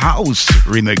Deep House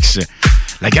remix.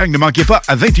 La gang, ne manquez pas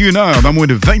à 21h, dans moins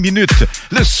de 20 minutes,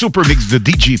 le super mix de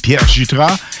DJ Pierre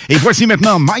Jutras. Et voici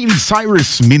maintenant Miley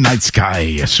Cyrus, Midnight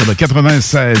Sky, sur le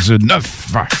 96.9.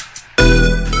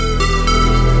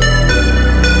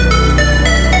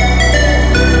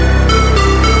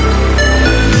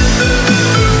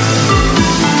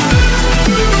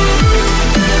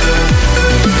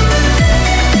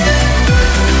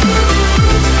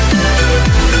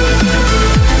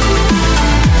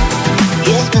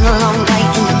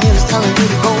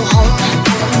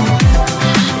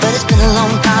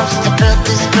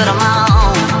 Good on my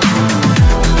own.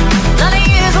 None of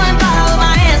years went by with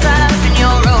my hands tied up in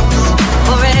your ropes.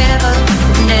 Forever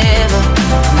and ever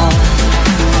more.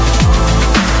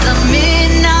 The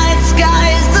midnight sky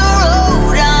is the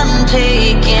road I'm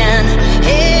taking.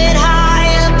 Head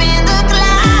high up in the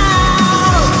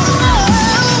clouds.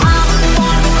 I was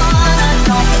born to run, I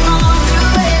don't belong to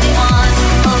anyone.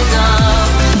 Oh no.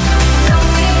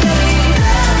 Don't be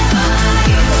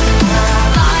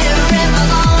fire in my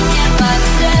lungs, can't fight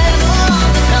the devil on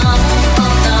the tongue.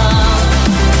 Oh no.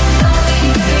 Don't be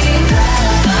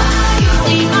you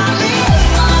see my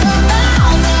lips on the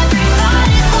mouth,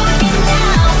 everybody's walking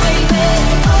down, baby.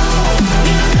 Oh,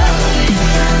 you know it's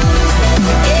true,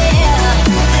 yeah.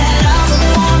 That I was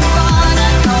born to run,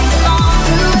 I don't belong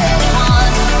to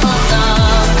anyone. Oh no.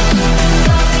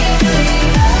 Don't be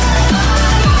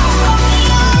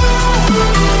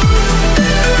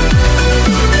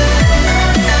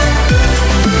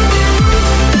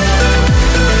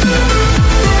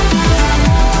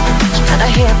She got her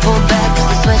hair pulled back cause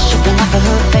the sweat dripping off of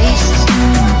her face.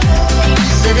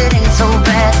 She said it ain't so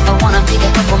bad if I wanna make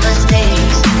a couple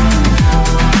mistakes.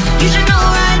 You should know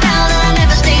right now that I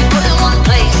never stay put in one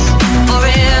place.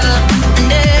 Forever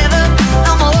and ever,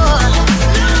 no more.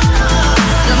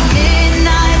 The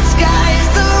midnight sky is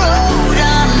the road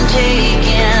I'm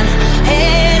taking.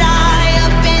 Head high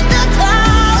up in the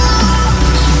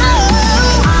clouds.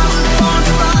 I was born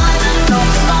to run, I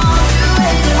don't belong to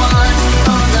anyone.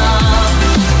 Oh no.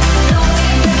 Don't be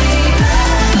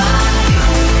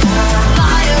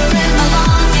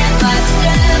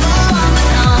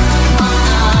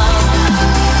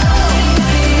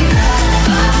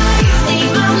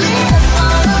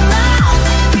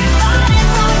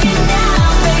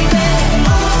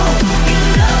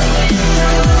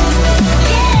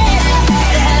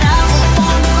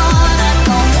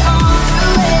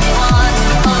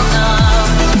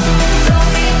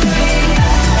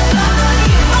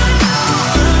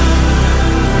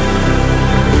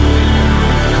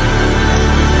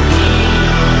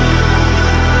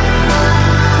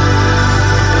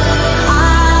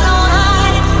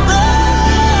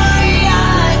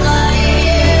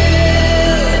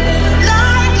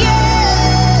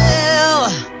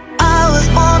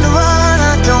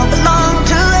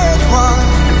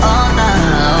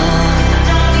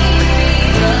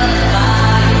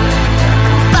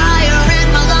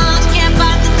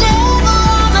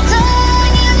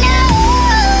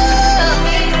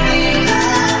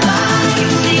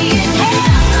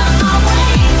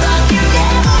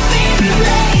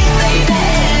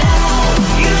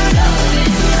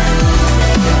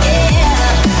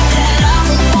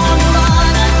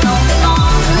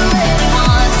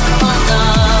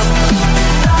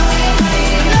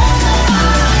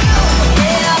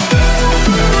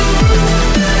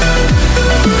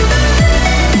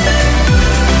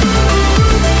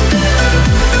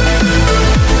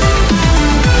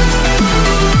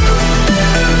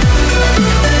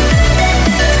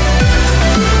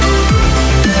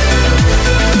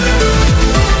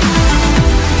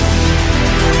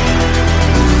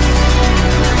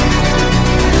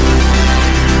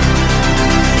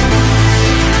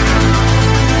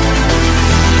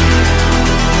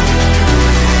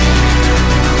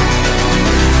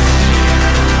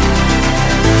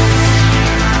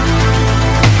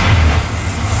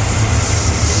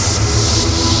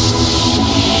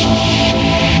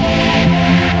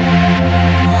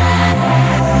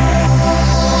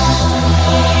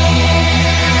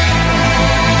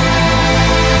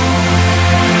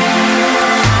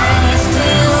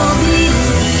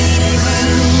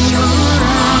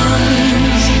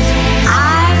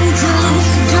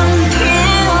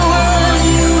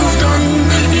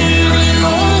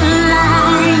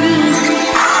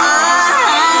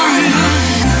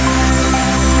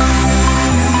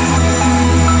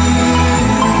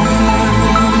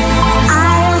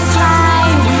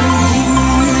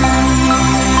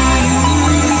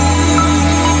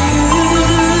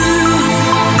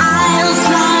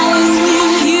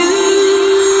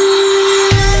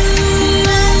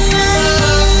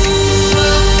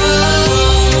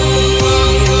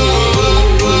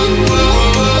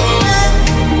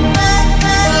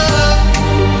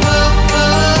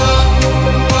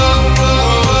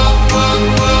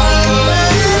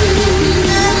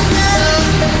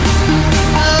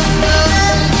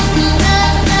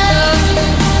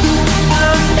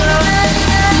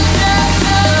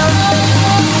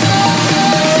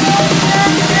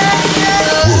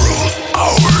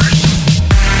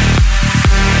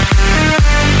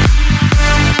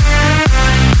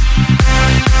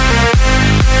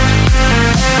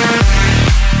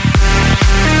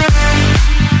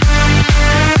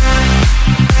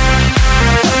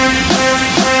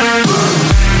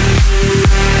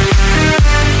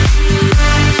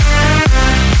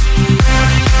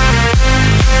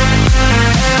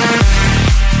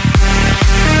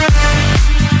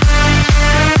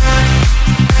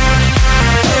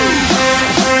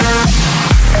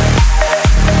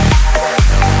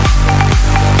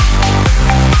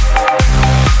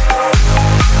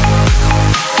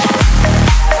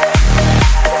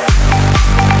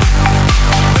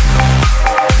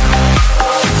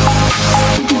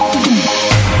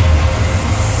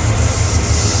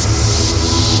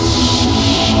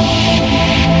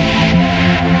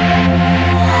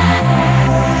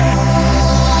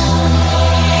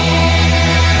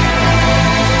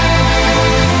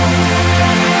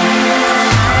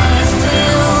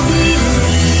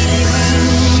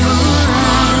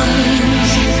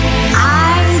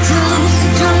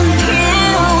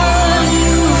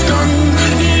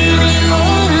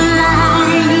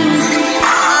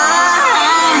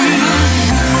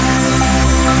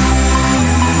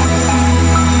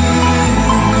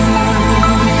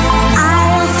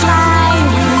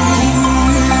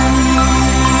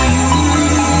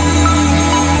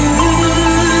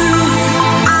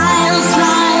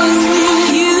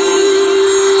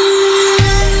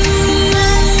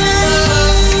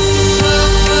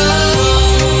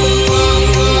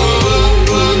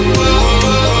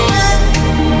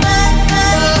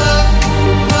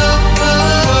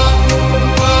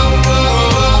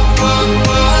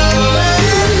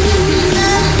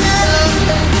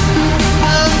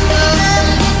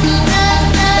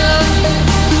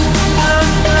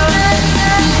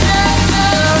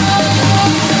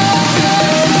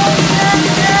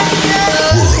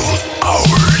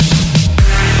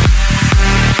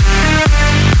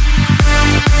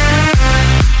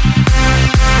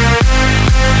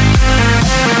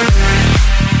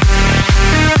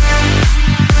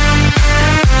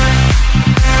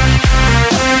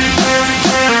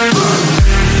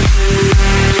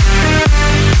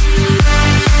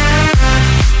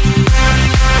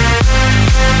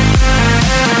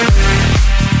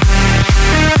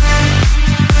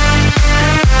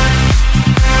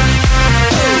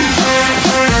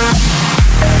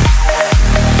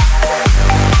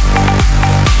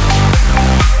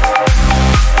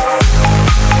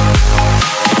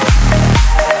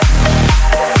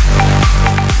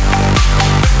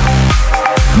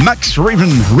Alex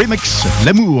Raven Remix,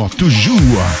 L'amour toujours.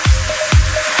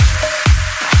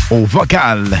 Au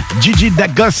vocal, Gigi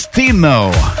D'Agostino.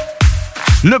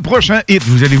 Le prochain hit,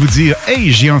 vous allez vous dire, «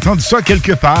 Hey, j'ai entendu ça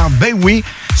quelque part. » Ben oui,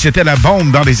 c'était la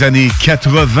bombe dans les années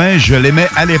 80. Je l'aimais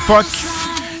à l'époque.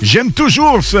 J'aime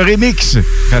toujours ce remix.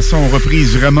 Façon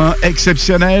reprise vraiment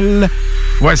exceptionnelle.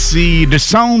 Voici The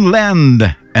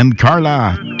Soundland and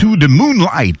Carla to the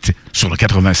Moonlight sur le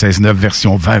 96.9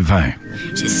 version 2020.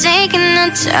 She's taking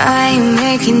her time,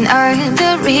 making all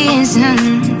the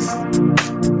reasons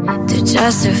to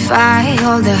justify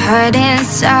all the hurt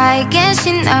inside. Guess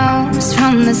she knows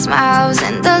from the smiles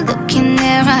and the look in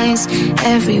their eyes.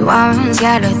 Everyone's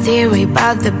got a theory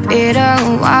about the bitter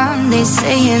one. They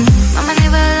saying, Mama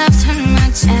never loved her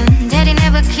much and Daddy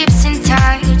never keeps in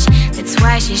touch. That's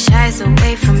why she shies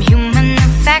away from human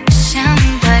affection.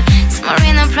 But somewhere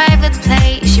in a private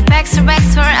place, she packs her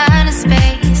bags for outer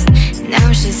space.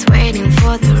 Now she's waiting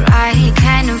for the right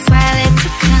kind of pilot to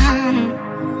come.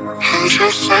 And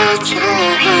she said to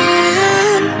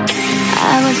him,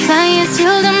 I will fly you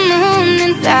to the moon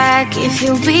and back if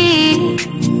you'll be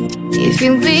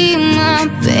my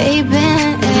baby.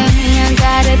 I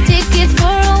got a ticket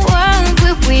for a world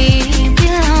where we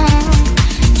belong.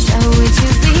 So would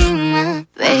you be my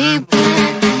baby?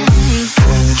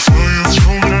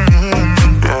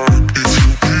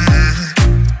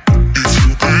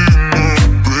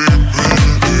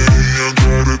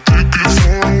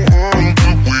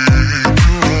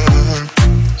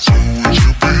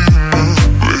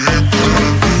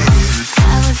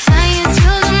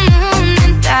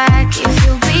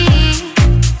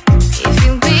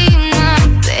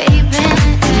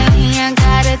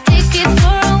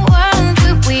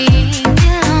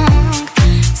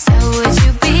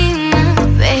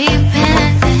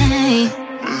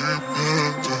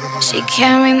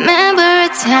 Can't remember a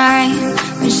time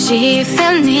when she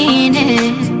felt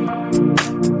needed.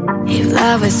 If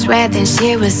love was red, then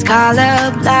she was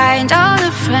colorblind. All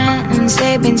her friends,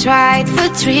 they've been tried for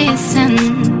treason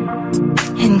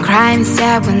and crimes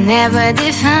that were never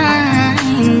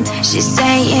defined. She's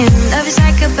saying love is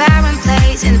like a barren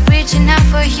place and reaching out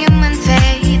for human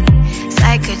faith. It's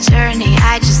like a journey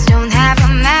I just don't have a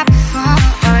map for.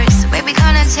 So baby,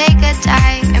 gonna take a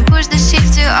dive and push the ship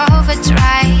to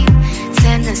overdrive.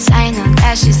 Send a signal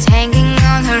that she's hanging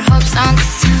on her hopes on the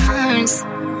stars.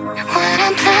 What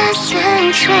a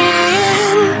pleasant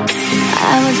dream.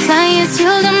 I will fly you to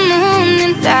the moon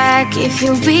and back if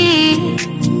you'll be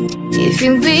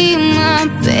my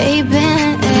baby.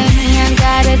 I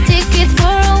got a ticket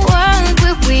for a world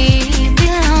where we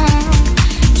belong.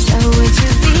 So would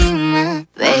you be my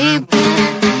baby?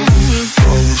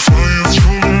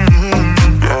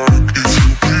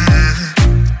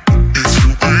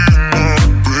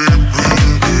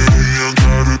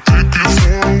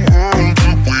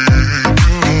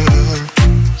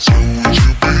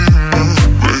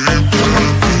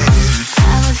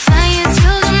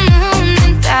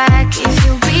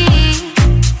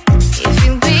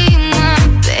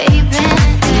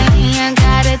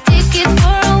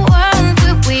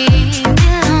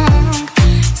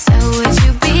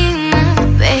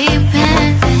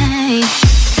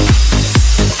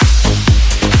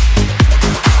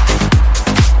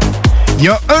 Il y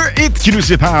a un hit qui nous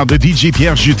sépare de DJ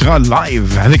Pierre Jutras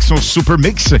live avec son super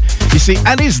mix et c'est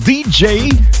Alice DJ.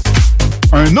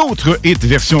 Un autre hit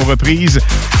version reprise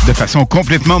de façon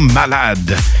complètement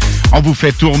malade. On vous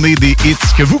fait tourner des hits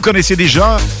que vous connaissez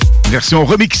déjà, version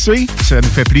remixée, ça nous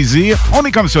fait plaisir. On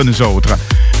est comme ça nous autres.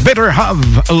 Better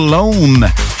Have Alone,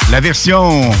 la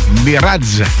version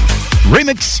Miraz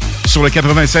Remix sur le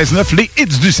 96.9, les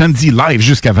hits du samedi live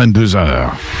jusqu'à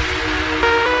 22h.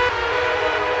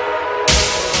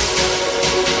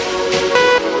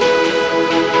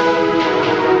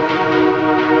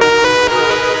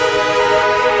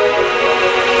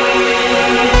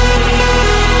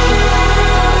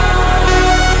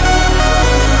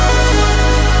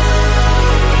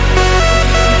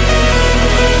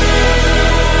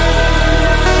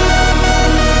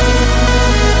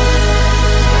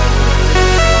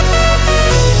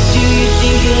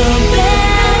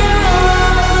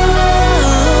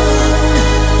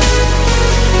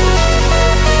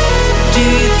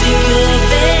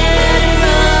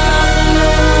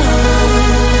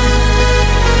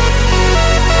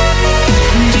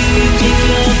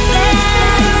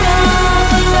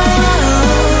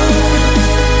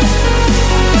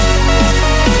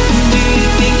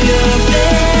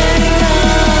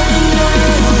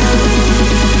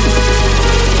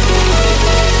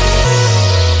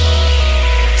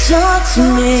 Talk to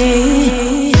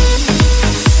me.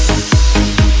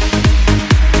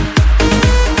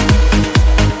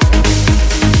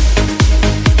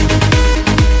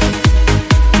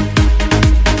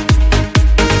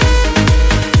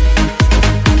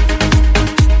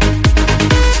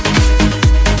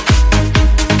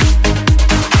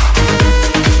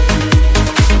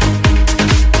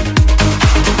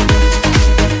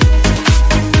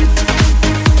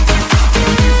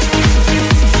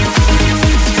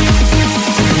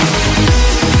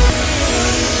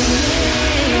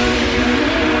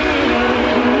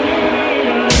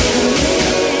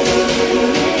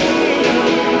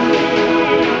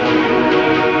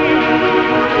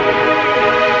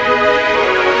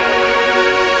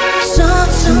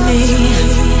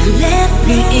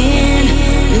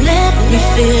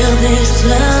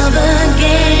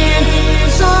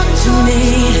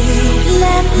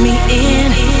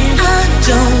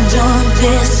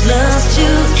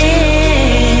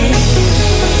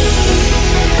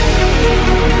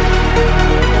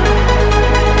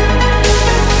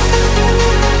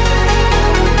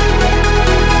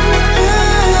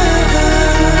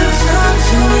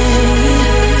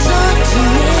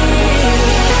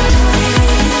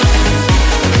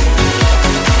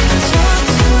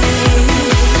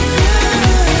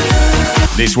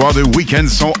 soirs de week-end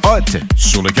sont hot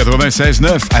sur le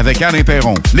 96.9 avec Alain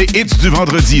Perron. Les hits du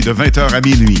vendredi de 20h à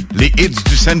minuit. Les hits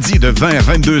du samedi de 20 à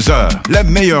 22h. La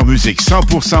meilleure musique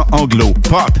 100% anglo,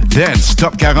 pop, dance,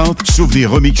 top 40,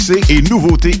 souvenirs remixés et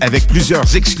nouveautés avec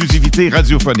plusieurs exclusivités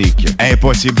radiophoniques.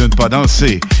 Impossible de ne pas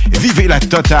danser. Vivez la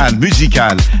totale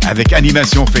musicale avec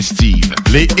animation festive.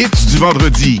 Les hits du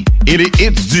vendredi et les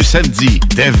hits du samedi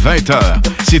dès 20h.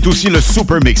 C'est aussi le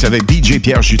Super Mix avec DJ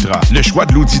Pierre Jutras, le choix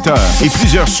de l'auditeur et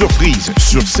plusieurs surprises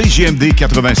sur CJMD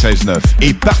 96.9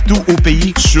 et partout au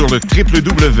pays sur le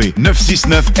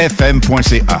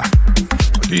www.969fm.ca.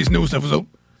 OK, nous, c'est à vous autres.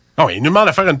 Oh, il nous demande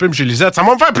de faire une pub chez Lisette. Ça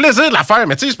va me faire plaisir de la faire,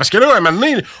 mais tu sais, c'est parce que là, à un moment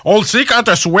donné, on le sait, quand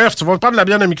t'as soif, tu vas prendre de la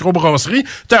bière de microbrasserie,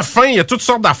 t'as faim, il y a toutes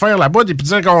sortes d'affaires là-bas, des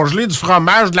pizzas congelées, du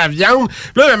fromage, de la viande.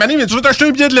 Puis là, à un moment donné, tu veux t'acheter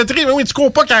un billet de loterie, mais oui, tu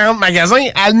cours pas 40 magasins,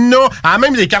 elle a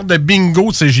même des cartes de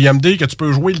bingo de CJMD que tu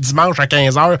peux jouer le dimanche à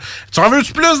 15h. Tu en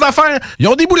veux-tu plus d'affaires? Ils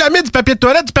ont des boulamides, du papier de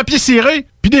toilette, du papier ciré,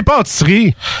 puis des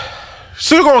pâtisseries.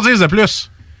 C'est ce qu'on dise de plus.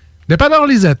 Dépanneur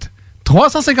Lisette.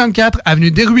 354 Avenue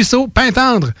des Ruisseaux,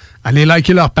 Pintendre. Allez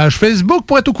liker leur page Facebook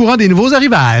pour être au courant des nouveaux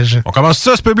arrivages. On commence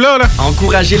ça, ce pub-là, là?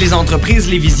 Encourager les entreprises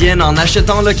lévisiennes en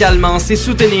achetant localement, c'est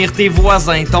soutenir tes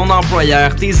voisins, ton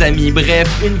employeur, tes amis, bref,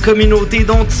 une communauté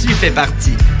dont tu fais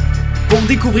partie. Pour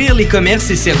découvrir les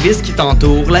commerces et services qui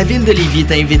t'entourent, la Ville de Lévis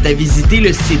t'invite à visiter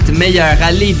le site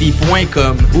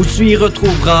meilleuralevis.com où tu y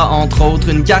retrouveras, entre autres,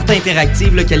 une carte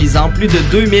interactive localisant plus de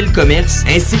 2000 commerces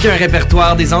ainsi qu'un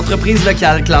répertoire des entreprises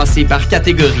locales classées par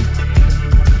catégorie.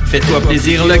 Fais-toi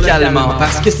plaisir localement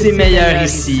parce que c'est meilleur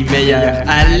ici, meilleur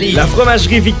à Lévis. La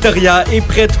fromagerie Victoria est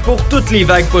prête pour toutes les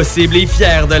vagues possibles et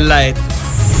fière de l'être.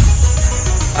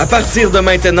 À partir de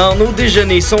maintenant, nos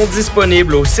déjeuners sont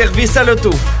disponibles au service à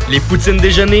l'auto. Les poutines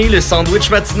déjeuner, le sandwich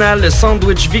matinal, le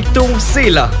sandwich Victo, c'est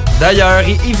là. D'ailleurs,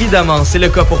 et évidemment, c'est le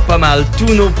cas pour pas mal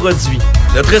tous nos produits.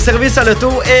 Notre service à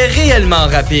l'auto est réellement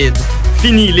rapide.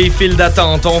 Fini les files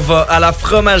d'attente, on va à la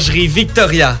fromagerie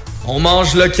Victoria. On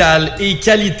mange local et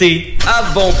qualité à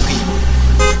bon prix.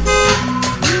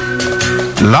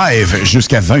 Live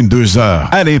jusqu'à 22h.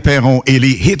 Alain Perron et les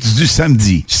hits du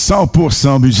samedi.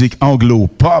 100% musique anglo,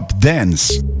 pop,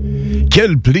 dance.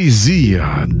 Quel plaisir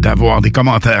d'avoir des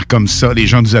commentaires comme ça. Les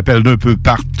gens nous appellent d'un peu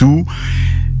partout.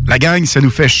 La gang, ça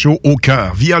nous fait chaud au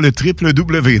cœur. Via le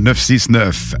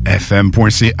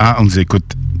www.969fm.ca. On nous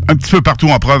écoute un petit peu partout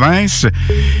en province.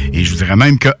 Et je vous dirais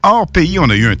même que hors pays, on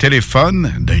a eu un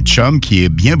téléphone d'un chum qui est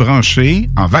bien branché,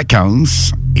 en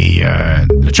vacances. Et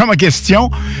le chum en question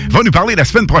va nous parler la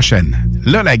semaine prochaine.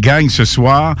 Là, la gang, ce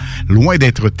soir, loin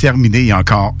d'être terminée, il y a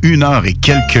encore 1 heure et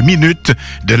quelques minutes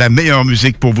de la meilleure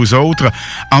musique pour vous autres.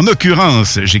 En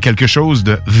l'occurrence, j'ai quelque chose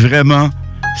de vraiment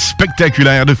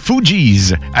spectaculaire de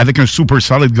Fugees avec un Super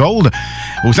Solid Gold.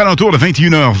 Aux alentours de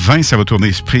 21h20, ça va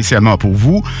tourner spécialement pour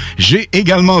vous. J'ai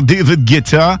également David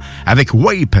Guetta avec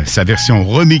Wape, sa version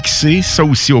remixée, ça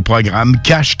aussi au programme.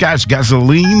 Cash Cash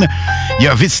Gasoline. Il y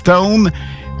a Vitstone.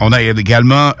 On a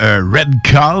également Red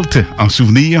Cult en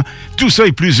souvenir. Tout ça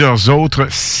et plusieurs autres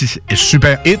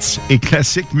super hits et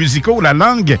classiques musicaux. La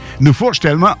langue nous fourche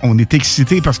tellement. On est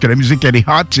excités parce que la musique, elle est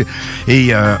hot.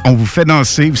 Et on vous fait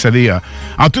danser, vous savez,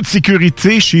 en toute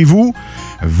sécurité chez vous.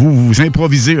 Vous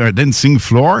improvisez un dancing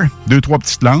floor, 2-3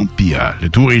 petites lampes, puis le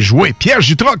tour est joué. Pierre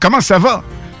Jutras, comment ça va?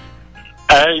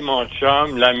 Hey, mon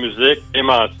chum, la musique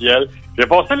démentielle. J'ai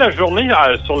passé la journée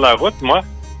sur la route, moi.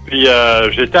 Puis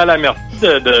j'étais à la merci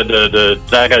de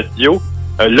la radio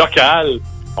locale.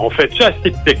 On fait-tu assez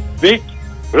de pic-pic?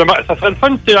 Ça serait le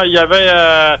fun si il y avait...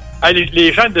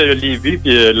 les gens de Lévis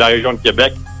et de la région de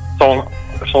Québec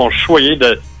sont choyés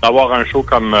d'avoir un show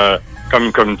comme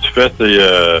tu fais.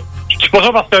 Je dis pas ça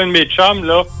parce que c'est un de mes chums,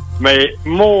 là, mais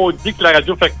maudit que la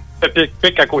radio fait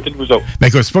pic-pic à côté de vous autres. Ben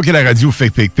écoute, c'est pas que la radio fait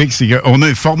pic-pic, c'est qu'on a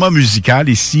un format musical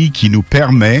ici qui nous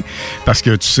permet, parce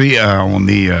que tu sais, on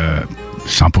est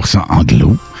 100%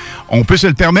 anglo. On peut se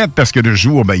le permettre parce que de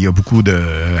jour, ben, il y a beaucoup de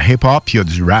hip-hop, il y a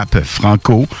du rap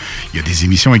franco, il y a des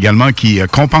émissions également qui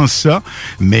compensent ça.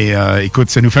 Mais écoute,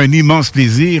 ça nous fait un immense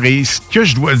plaisir. Et ce que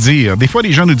je dois dire, des fois,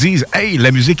 les gens nous disent « Hey, la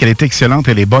musique, elle est excellente,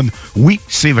 elle est bonne. » Oui,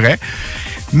 c'est vrai.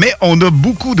 Mais on a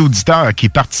beaucoup d'auditeurs qui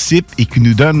participent et qui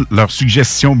nous donnent leurs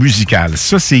suggestions musicales.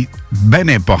 Ça, c'est bien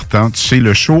important. Tu sais,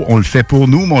 le show, on le fait pour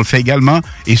nous, mais on le fait également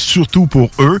et surtout pour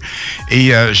eux.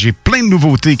 Et j'ai plein de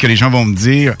nouveautés que les gens vont me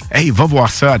dire « Hey, va voir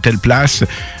ça à telle place,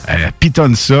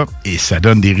 pitonne ça. » Et ça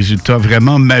donne des résultats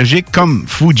vraiment magiques, comme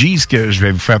Fugees, que je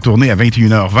vais vous faire tourner à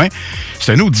 21h20.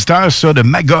 C'est un auditeur, ça, de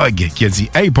Magog, qui a dit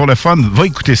 « Hey, pour le fun, va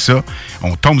écouter ça. »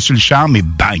 On tombe sur le charme et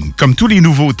bang! Comme tous les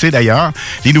nouveautés, d'ailleurs.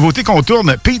 Les nouveautés qu'on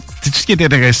tourne, puis, c'est tout ce qui est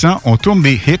intéressant. On tourne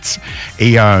des hits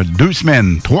et 2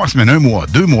 semaines, 3 semaines, 1 mois,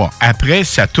 2 mois, après,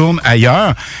 ça tourne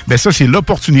ailleurs. Ben ça, c'est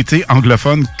l'opportunité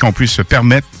anglophone qu'on puisse se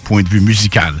permettre, point de vue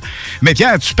musical. Mais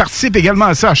Pierre, tu participes également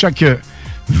à ça à chaque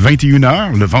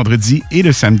 21h, le vendredi et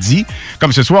le samedi.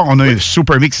 Comme ce soir, on a un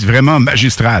super mix vraiment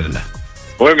magistral.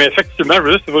 Oui, mais effectivement, je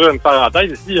veux juste ouvrir une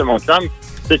parenthèse ici, mon chum.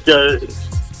 C'est que, ce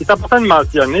qui est important de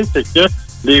mentionner, c'est que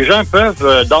les gens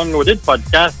peuvent downloader le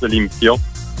podcast de l'émission.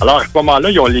 Alors, à ce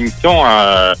moment-là, ils ont l'émission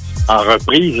en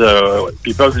reprise,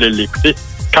 puis ils peuvent l'écouter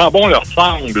quand bon leur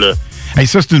semble. Hey,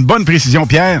 ça, c'est une bonne précision,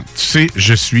 Pierre. Tu sais,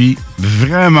 je suis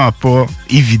vraiment pas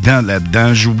évident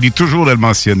là-dedans. J'oublie toujours de le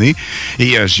mentionner.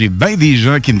 Et j'ai bien des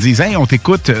gens qui me disent « Hey, on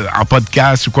t'écoute en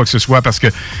podcast ou quoi que ce soit » parce que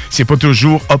c'est pas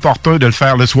toujours opportun de le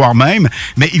faire le soir même.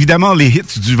 Mais évidemment, les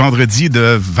hits du vendredi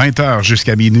de 20h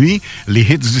jusqu'à minuit, les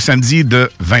hits du samedi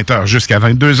de 20h jusqu'à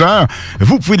 22h,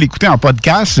 vous pouvez l'écouter en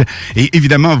podcast. Et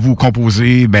évidemment, vous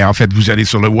composez, en fait, vous allez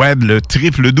sur le web, le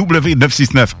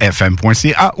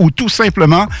www.969fm.ca ou tout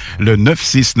simplement le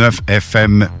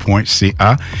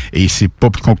 969fm.ca. Et c'est pas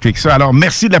plus compliqué que ça. Alors,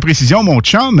 merci de la précision, mon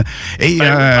chum. Et,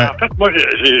 en fait, moi,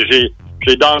 j'ai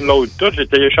download tout, j'ai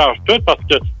télécharge tout parce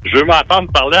que je veux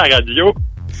m'entendre parler à la radio.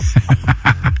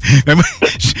 Moi,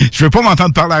 je veux pas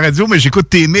m'entendre parler à la radio, mais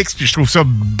j'écoute tes mix puis je trouve ça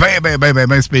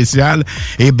bien spécial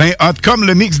et bien hot. Comme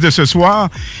le mix de ce soir,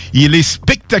 il est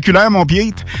spectaculaire, mon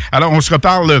Pete. Alors, on se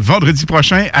reparle vendredi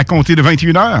prochain à compter de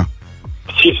 21h.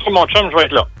 C'est sûr, mon chum, je vais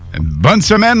être là. Bonne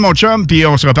semaine, mon chum, puis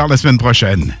on se reparle la semaine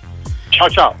prochaine. Ciao,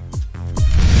 ciao.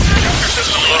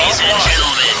 Ladies and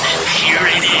gentlemen, here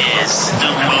it is,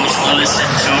 the most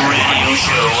listened to radio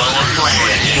show on the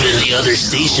planet. Even the other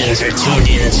stations are tuned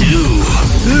in too.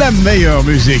 La meilleure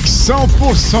musique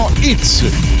 100% hits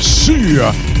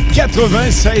sur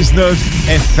 96.9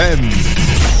 FM.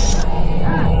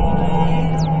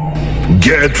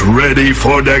 Get ready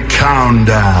for the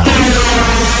countdown.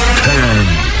 10,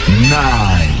 9,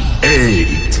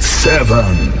 8,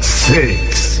 7,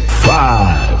 6,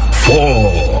 5,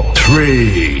 4,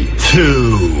 3,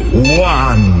 2,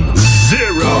 1,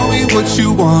 0. Call me what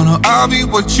you wanna, I'll be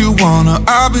what you wanna.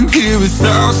 I've been here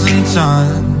 1,000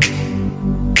 times.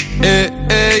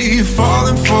 Hey,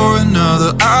 falling for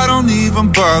another, I don't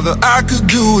even bother. I could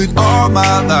do it all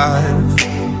my life.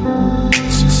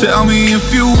 So tell me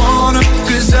if you wanna,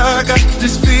 cause I got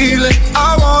this feeling.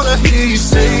 I wanna hear you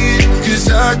say it, cause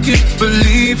I can't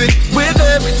believe it. With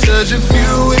every touch of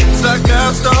you, it's like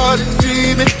I've started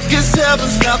dreaming. Cause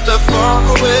heaven's not that far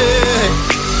away.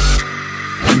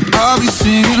 I'll be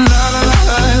singing la la la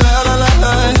la la la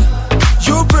la.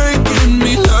 You're breaking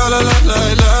me la la la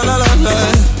la la la la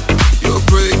la. You're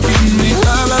breaking me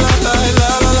la la la la la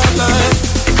la la la.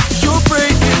 You're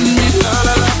breaking me la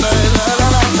la la la la la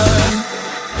la la.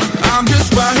 I'm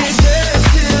just right here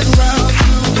dancing around to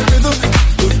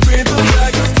the rhythm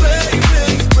like a play,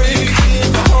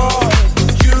 breaking my heart.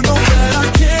 You know that I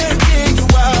can't get you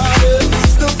out of the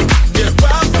system. Get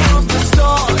right from the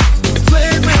start,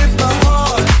 play with my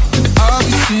heart. I'll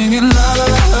be singing la la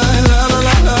la la la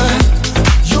la la.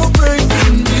 You're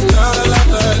breaking me la la la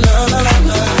la la la la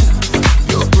la.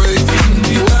 You're breaking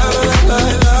me la la la la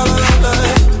la la la.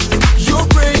 You're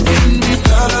breaking me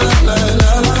la la la la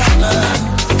la la la.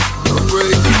 You're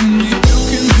breaking me. You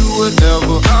can do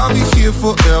whatever. I'll be here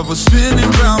forever,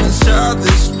 spinning round inside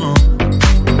this room.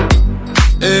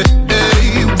 Hey,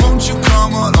 hey, won't you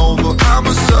come on over? I'm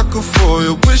a sucker for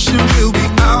you, wishing we'll be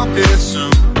out here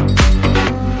soon.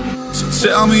 So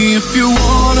tell me if you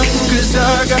wanna, cause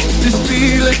I got this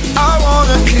feeling. I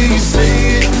wanna hear you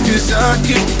say it, cause I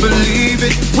can't believe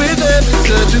it. With every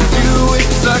touch of you,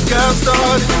 it's like I've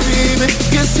started dreaming.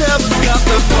 Guess heaven's not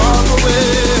that far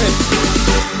away.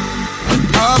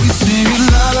 I'll be singing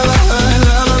la la la la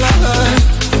la la la.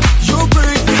 You're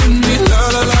breaking me la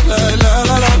la la la la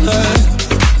la la la.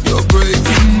 You're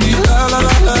breaking me la la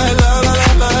la la la la la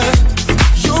la.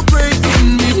 You're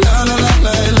breaking me la la la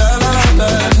la la la la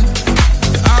la.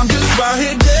 I'm just right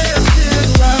here dancing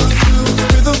around to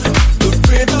the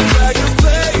rhythm like a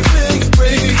play,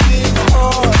 breaking my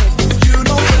heart. You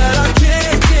know that I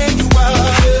can't get you out of the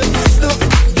system.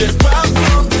 Get right.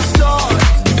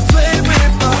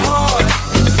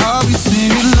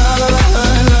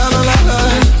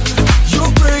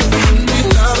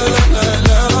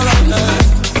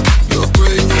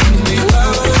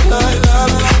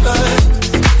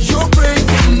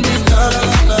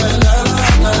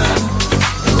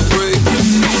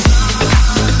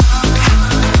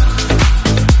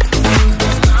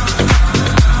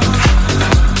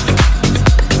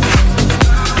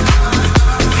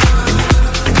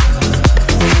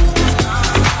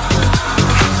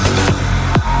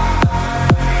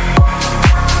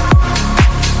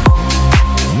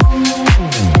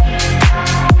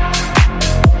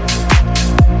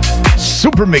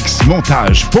 Supermix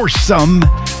montage for some,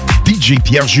 DJ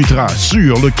Pierre Jutras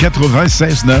sur le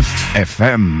 96.9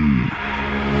 FM.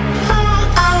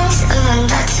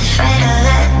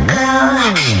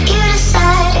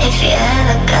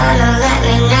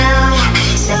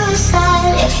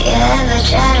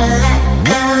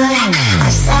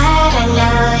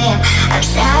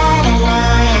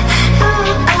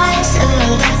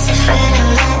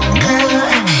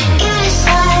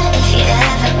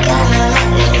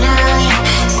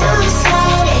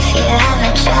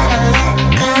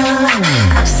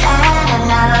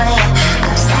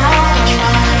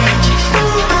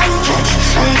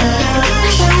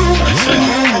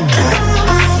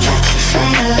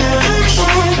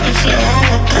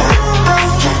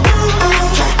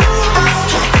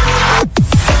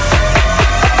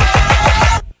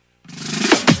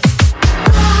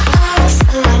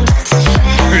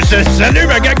 Salut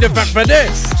ma gang de farfadets,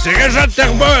 c'est Régent de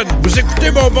Terrebonne. Vous écoutez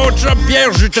mon bon chum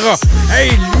Pierre Jutras.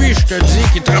 Hey, lui, je te dis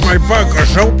qu'il travaille pas en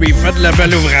cochon pis il fait de la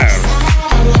belle ouvrage.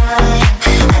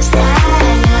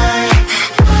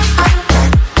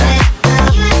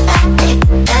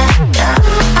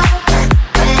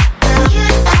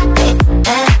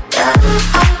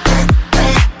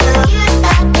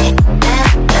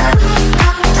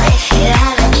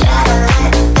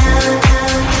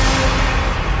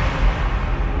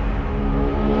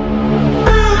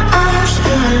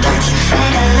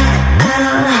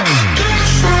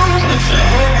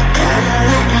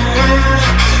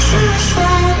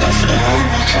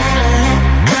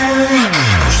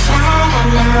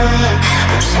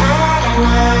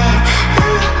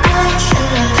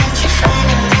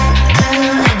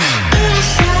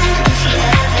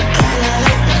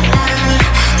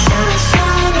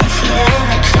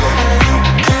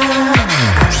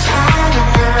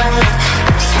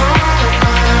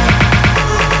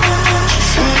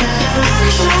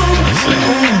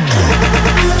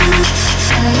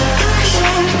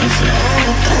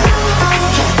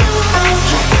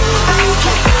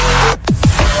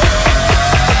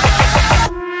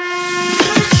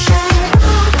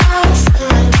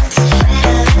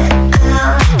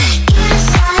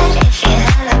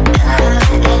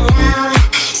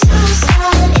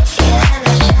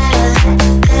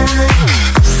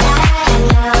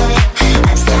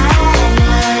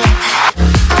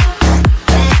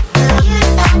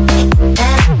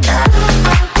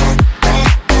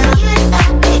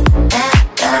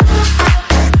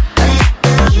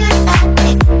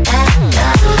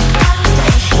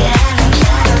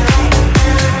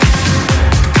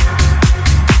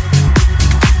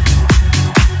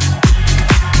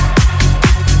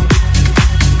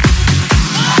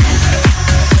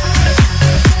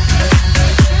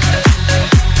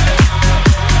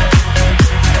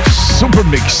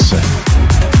 Supermix,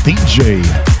 DJ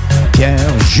Pierre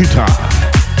Jutras.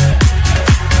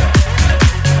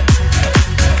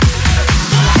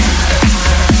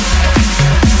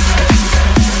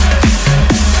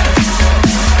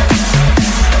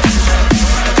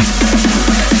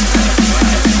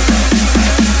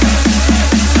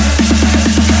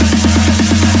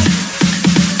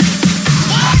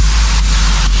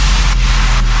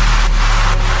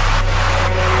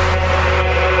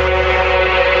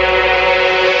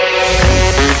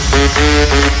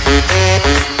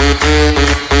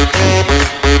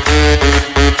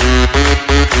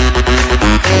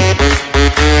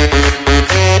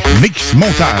 Mix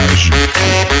montage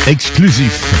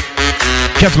exclusif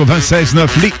 96.9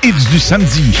 les hits du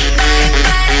samedi.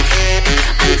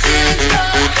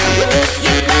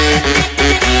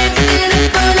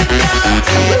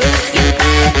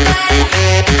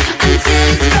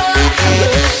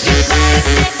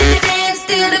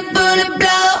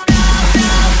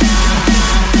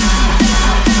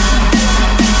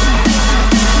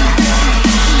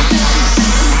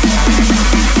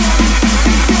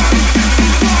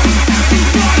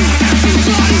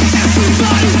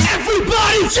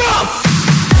 Everybody jump!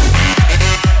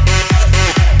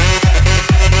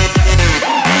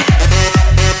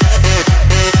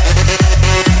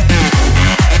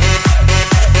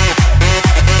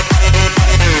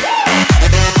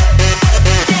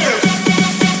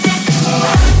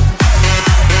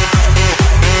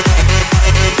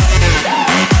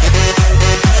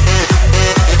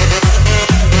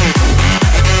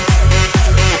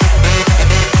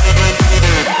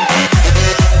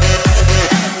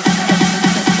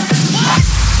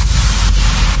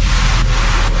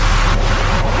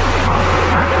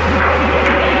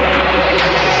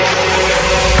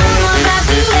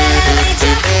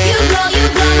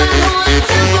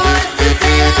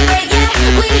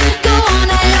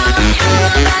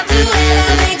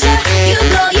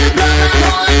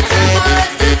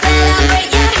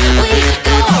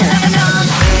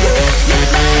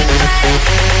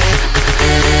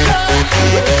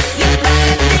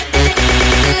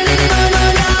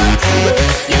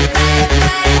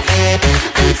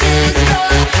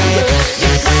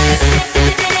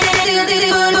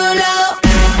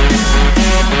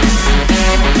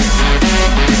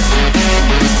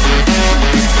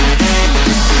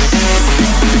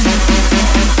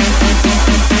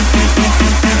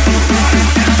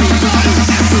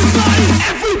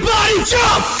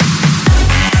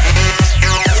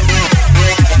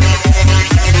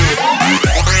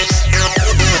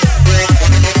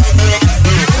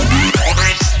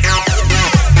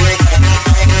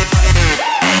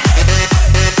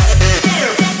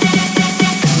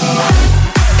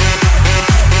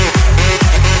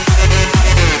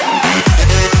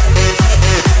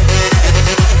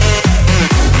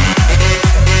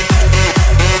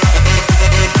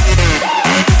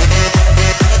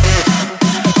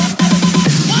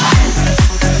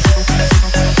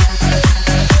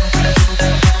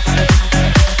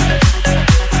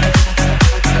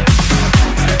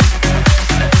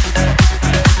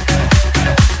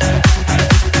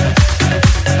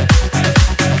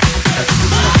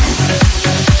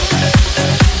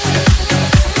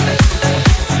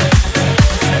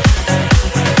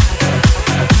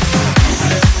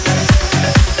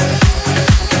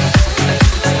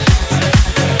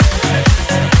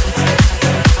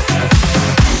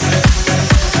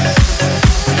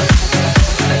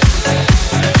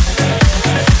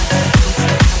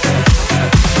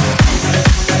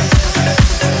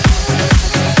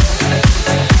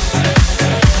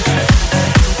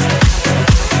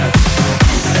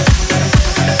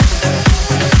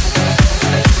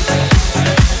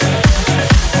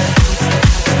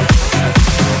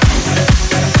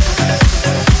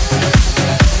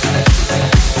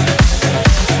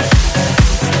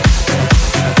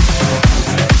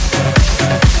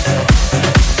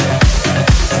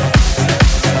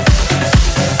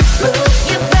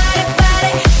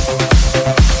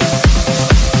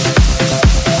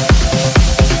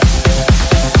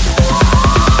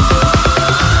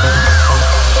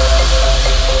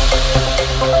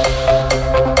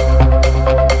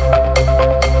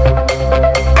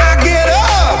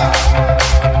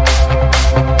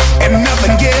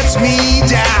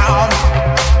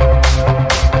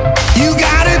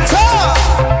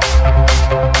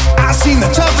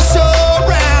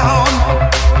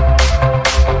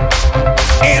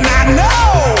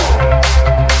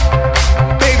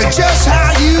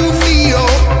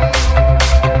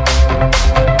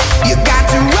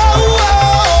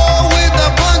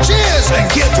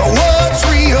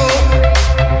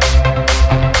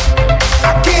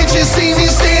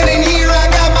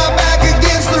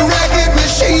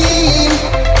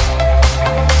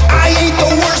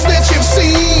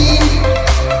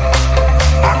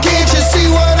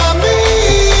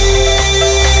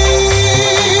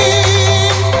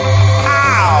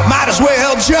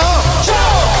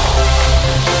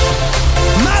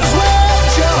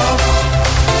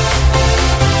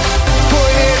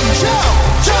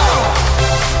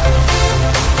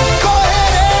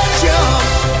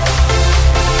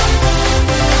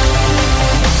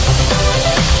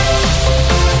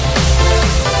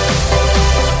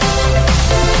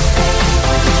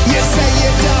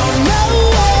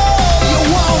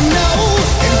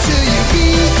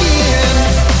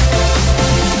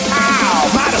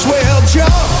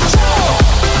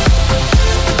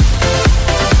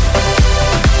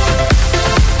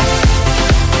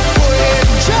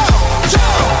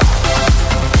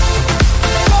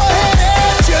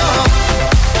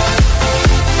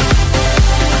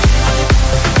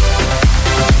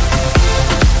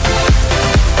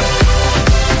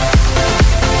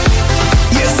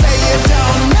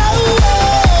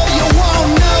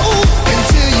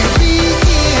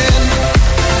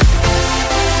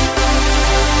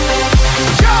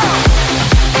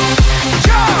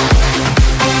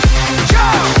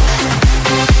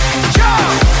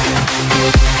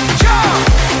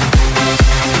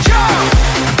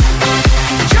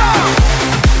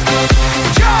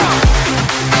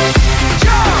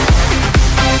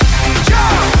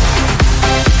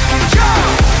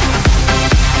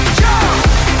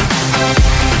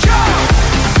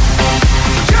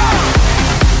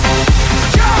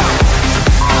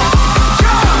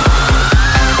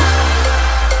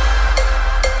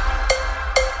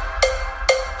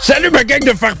 Salut ma gang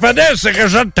de farfadets, c'est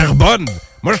Régent de Terrebonne.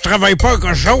 Moi, je travaille pas en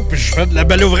cochon, puis je fais de la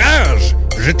belle ouvrage.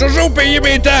 J'ai toujours payé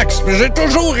mes taxes, mais j'ai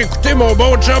toujours écouté mon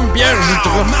bon chum Pierre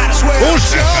Jutras. Oh,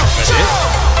 c'est farfadet.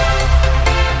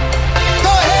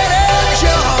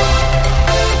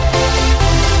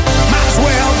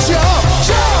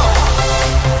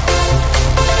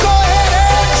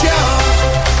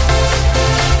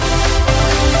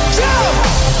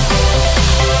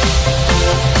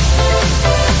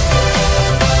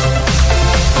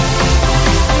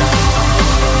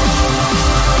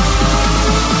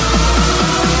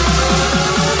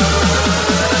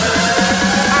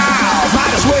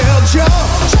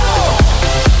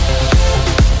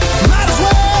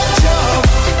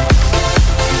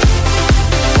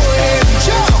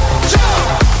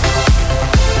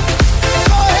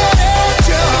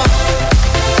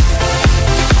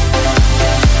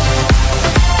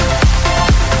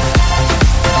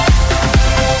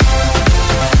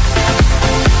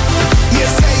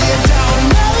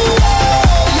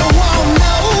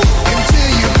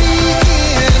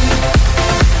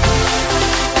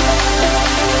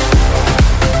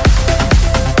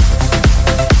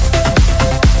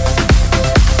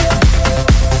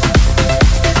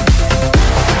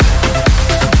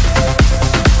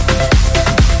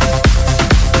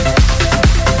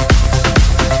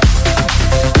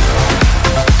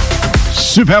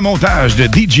 Super montage de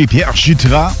DJ Pierre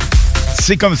Jutras.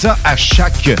 C'est comme ça à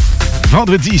chaque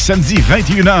vendredi, samedi,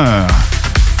 21h.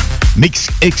 Mix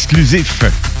exclusif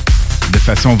de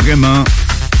façon vraiment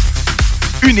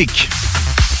unique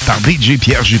par DJ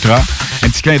Pierre Jutras. Un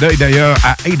petit clin d'œil d'ailleurs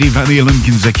à Eddie Van Halen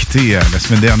qui nous a quittés la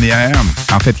semaine dernière.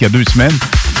 En fait, il y a 2 semaines.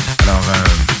 Alors,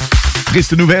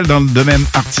 triste nouvelle dans le domaine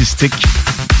artistique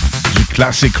du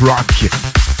classic rock.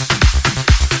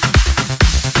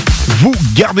 Vous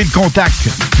gardez le contact,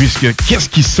 puisque qu'est-ce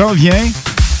qui s'en vient?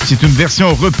 C'est une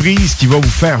version reprise qui va vous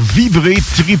faire vibrer,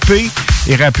 triper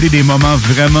et rappeler des moments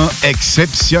vraiment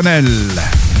exceptionnels. Ladies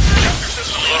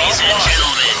and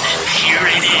gentlemen, here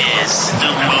it is,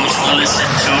 the most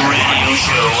listened to radio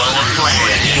show on the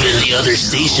planet. Even the other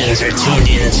stations are tuned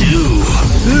in too.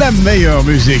 La meilleure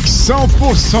musique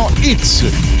 100% hits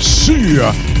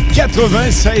sur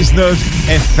 96.9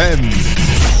 FM.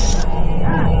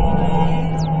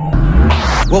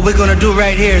 What we're gonna do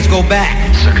right here is go back.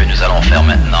 Ce que nous allons faire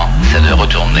maintenant, c'est de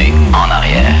retourner en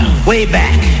arrière. Way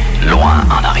back. Loin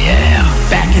en arrière.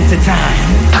 Back into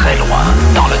time. Très loin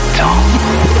dans le temps.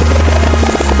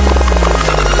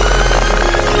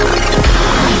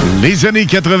 Les années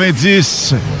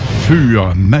 90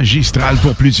 furent magistrales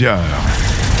pour plusieurs.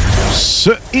 Ce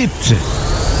hit,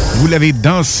 vous l'avez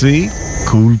dansé,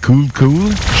 cool,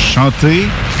 chanté,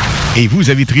 et vous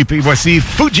avez trippé. Voici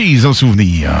Fugees en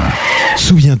souvenir.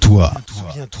 Souviens-toi,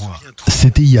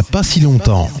 c'était il n'y a pas si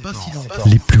longtemps.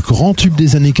 Les plus grands tubes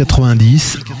des années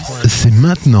 90, c'est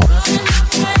maintenant.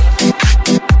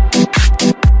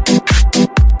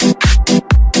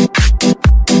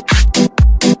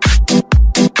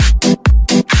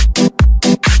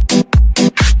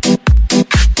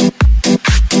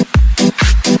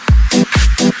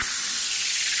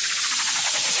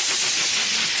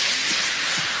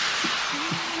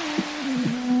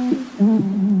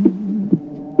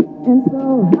 And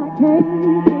so I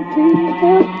came to see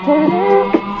him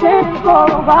sitting for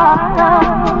a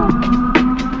while.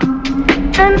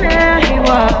 And there he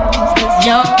was, this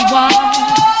young boy,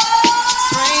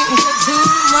 straight into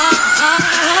my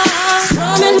eyes,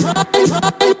 running my face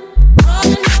with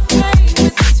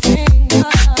his fingers,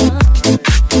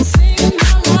 singing my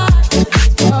life with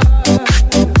his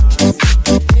words,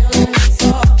 killing me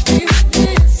softly with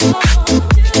his song,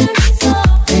 killing me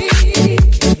softly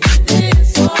with his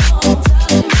song,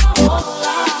 telling my whole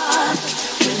life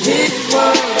with his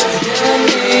words, killing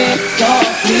me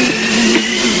softly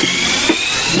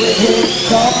with his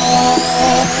song.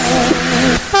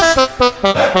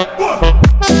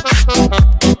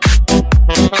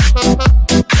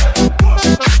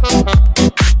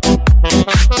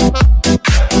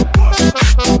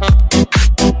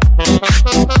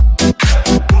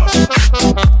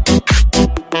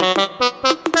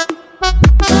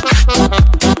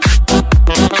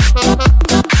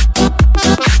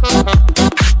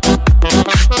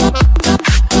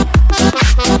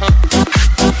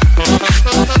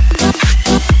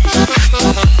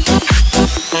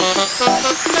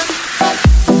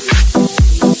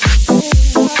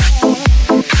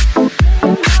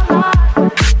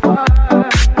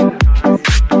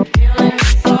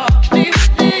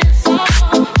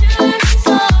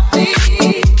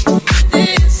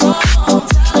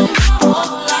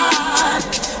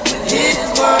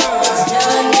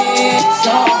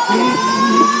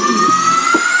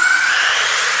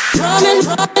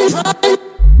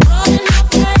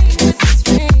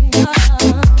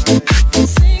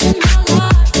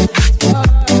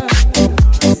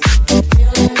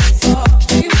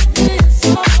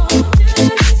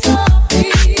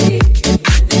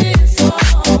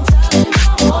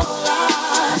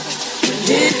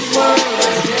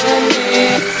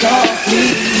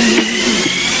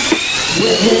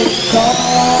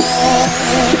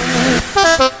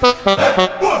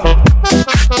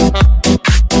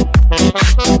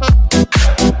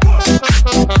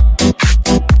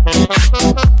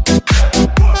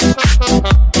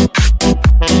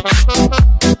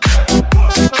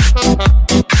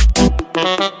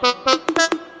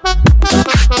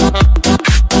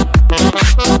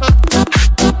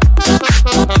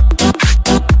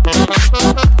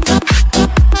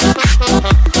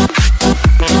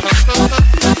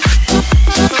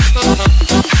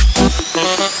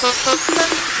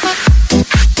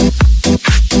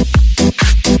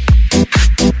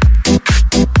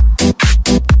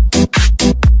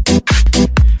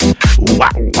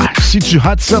 aussi du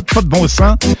hot set, pas de bon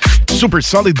sens. Super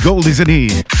Solid Gold des années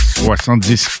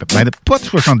 70. Ben, pas de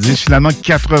 70, finalement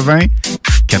 80,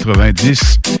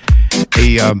 90.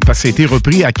 Et parce que ça a été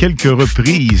repris à quelques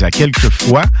reprises, à quelques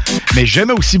fois. Mais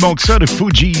jamais aussi bon que ça de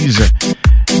Fugees.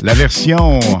 La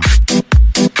version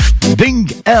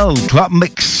Ding L Club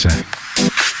Mix.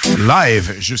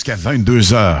 Live jusqu'à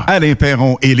 22h. Alain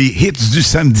Perron et les hits du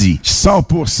samedi.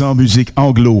 100% musique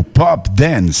anglo, pop,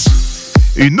 dance.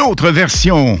 Une autre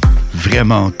version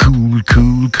vraiment cool.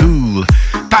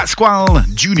 Pasquale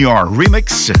Junior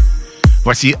Remix.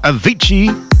 Voici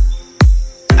Avicii,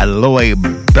 Aloe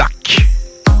Black.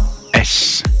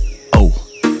 SOS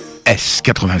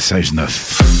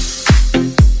 96.9.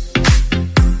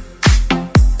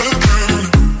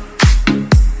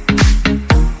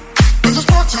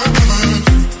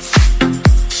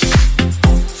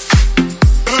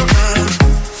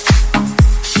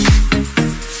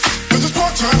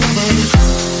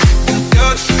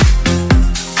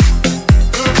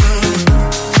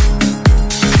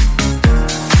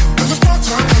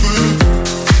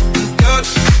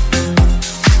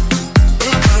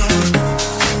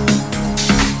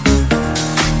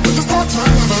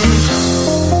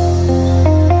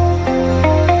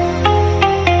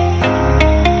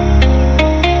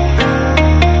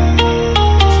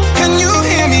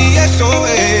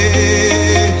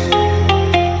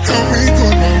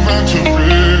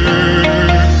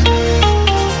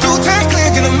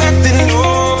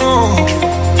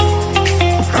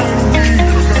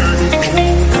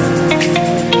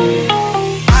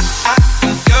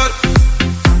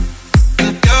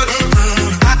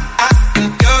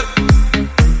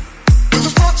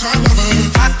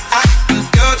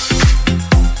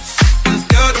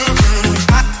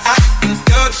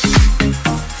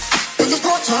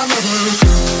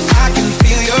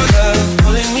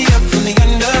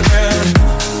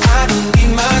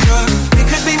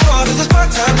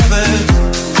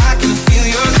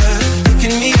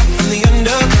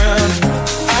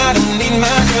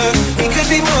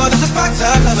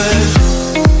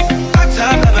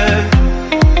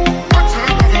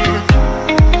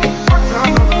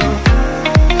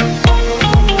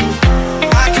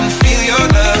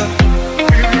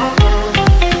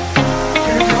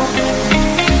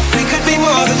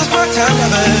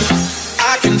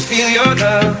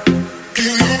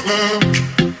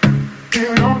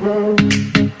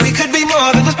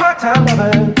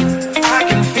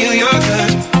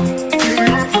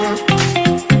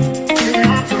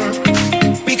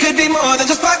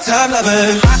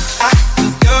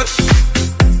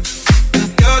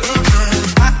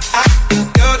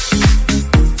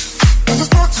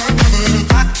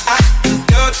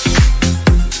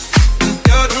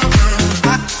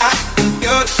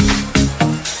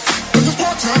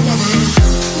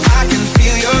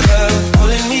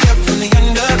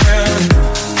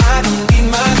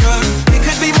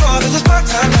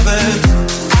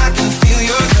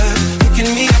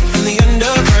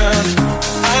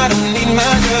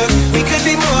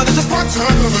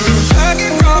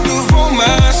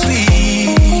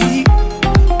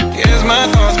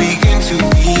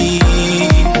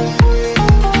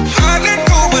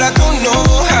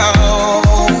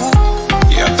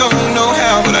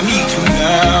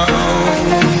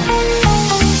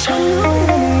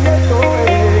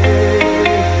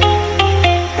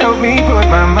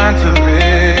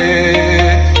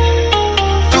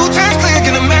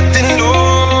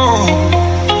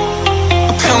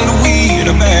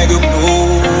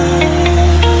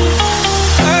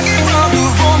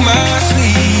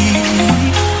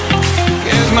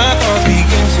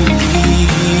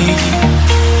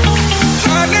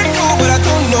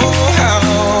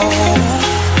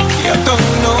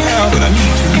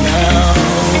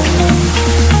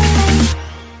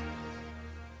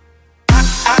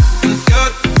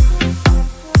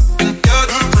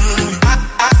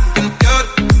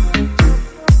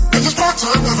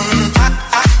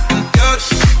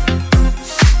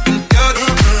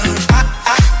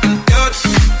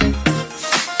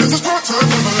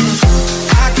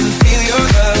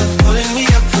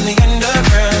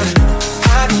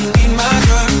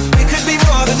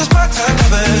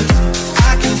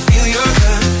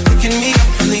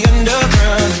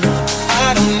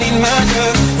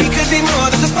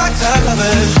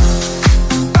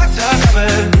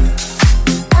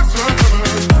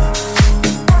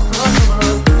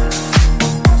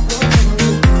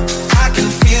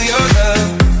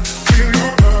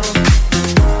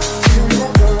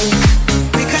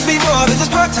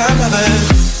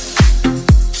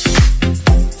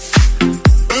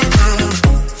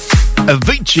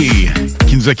 Avicii,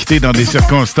 qui nous a quittés dans des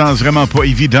circonstances vraiment pas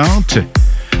évidentes.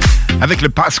 avec le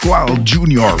Pasquale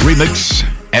Junior Remix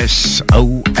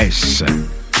SOS.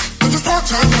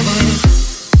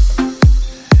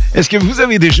 Est-ce que vous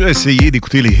avez déjà essayé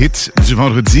d'écouter les hits du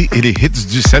vendredi et les hits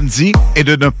du samedi et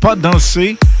de ne pas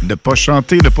danser, de ne pas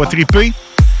chanter, de ne pas triper?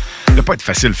 De ne pas être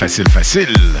facile.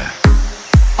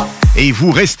 Et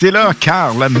vous restez là,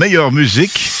 car la meilleure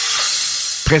musique,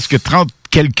 presque 30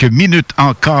 quelques minutes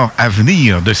encore à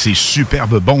venir de ces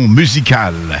superbes bons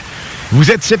musicales.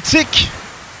 Vous êtes sceptique?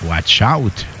 Watch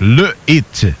out, le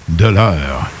hit de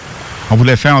l'heure. On vous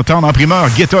l'a fait entendre en primeur.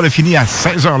 Guetta l'a fini à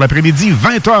 16h l'après-midi,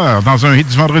 20h. Dans un hit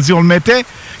du vendredi, on le mettait.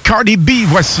 Cardi B,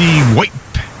 voici Whip.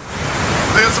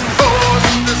 There's some boys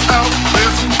in this house.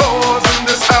 There's some boys in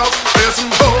this house. There's some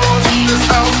boys in this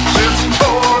house. There's some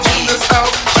boys in this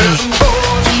house. There's some boys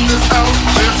in this house.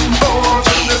 There's some boys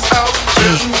in this house.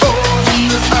 There's some boys in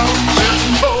this house. There's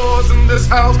some boys in this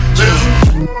house.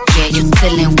 Yeah, you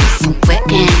dealing with some wet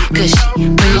and gushy.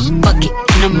 Bring a bucket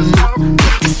and a mop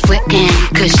with this wet and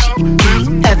gushy. Give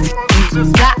me everything you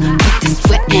got with this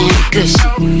wet and gushy.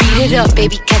 Beat it up,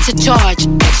 baby, catch a charge.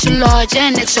 Extra large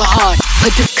and extra hard.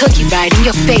 Put this cookie right in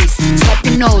your face. Swipe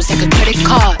your nose like a credit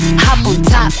card. Hop on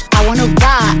top, I wanna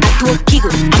ride. I do a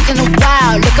giggle, I'm kinda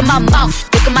wild. Look at my mouth,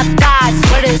 look at my thighs.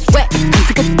 Sweater is wet, I'm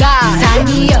sick of dive. Tie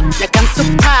me up like I'm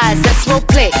surprised. That's role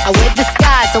play, I wear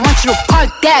disguise. I want you to park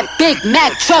that Big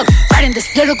Mac truck right in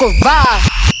this little garage.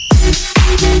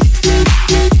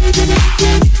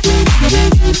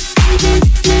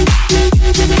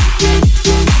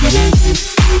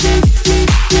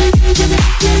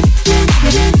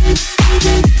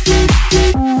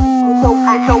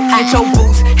 Hide your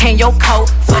boots, hang your coat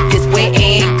for this wet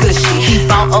and gushy. He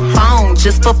bought a phone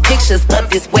just for pictures of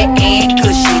this wet and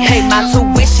gushy. Pay my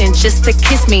tuition just to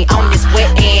kiss me on this wet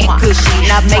and gushy.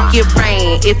 Now make it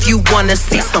rain if you wanna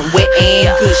see some wet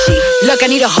and gushy. Look, I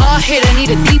need a hard hit, I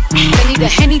need a deep, I need a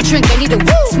Henny drink, I need a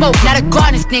smoke, not a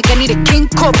garden snake, I need a king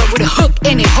cobra with a hook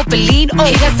in it, hope it lean over.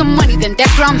 He got some money, then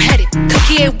that's where I'm headed.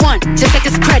 Cookie A1, just like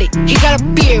his credit. He got a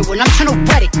beard, well I'm tryna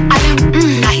wet it. I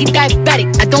didn't, now he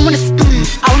diabetic. I don't wanna, I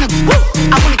wanna,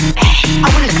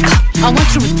 I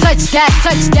want you to touch that,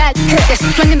 that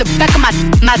swing in the back of my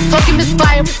talking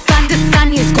misfire. Sun to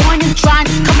sunny, it's going and drying,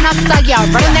 it's coming outside, yeah,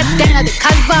 I'm running that thing, now the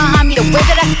cars behind me, the way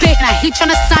that I spit, now he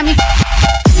tryna sign me.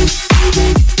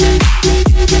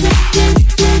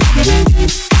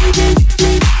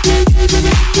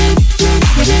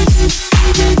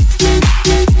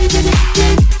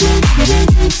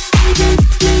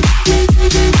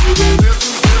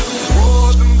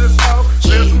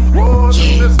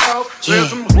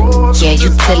 Yeah, you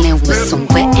dealing with some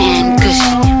wet and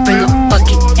gushy. Bring a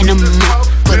bucket and a mop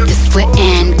for this wet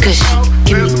and gushy.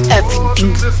 Give me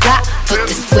everything you got for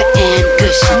this wet and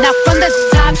gushy. Now from the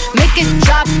top, make it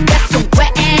drop. That's some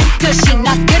wet and gushy.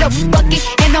 Now get a bucket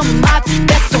and a mop.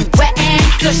 That's some wet and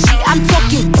gushy. I'm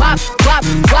talking wop, wop,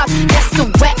 wop. That's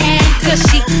some wet and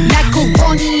gushy.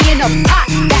 Macaroni in a pot.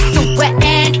 That's some wet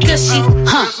and gushy,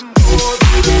 huh?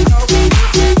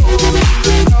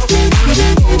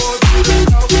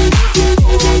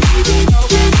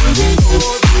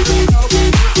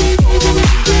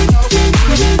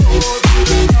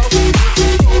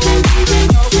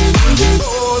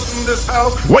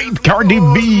 Wait, Cardi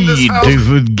B,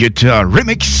 David Guetta,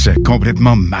 remix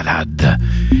complètement malade.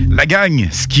 La gang,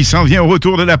 ce qui s'en vient au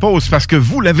retour de la pause, parce que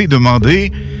vous l'avez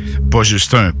demandé, pas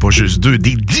juste un, pas juste deux,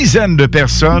 des dizaines de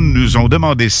personnes nous ont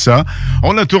demandé ça.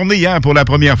 On l'a tourné hier pour la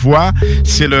première fois,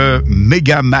 c'est le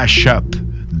méga mash-up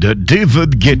de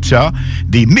David Guetta,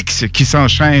 des mix qui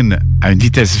s'enchaînent à une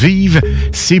vitesse vive,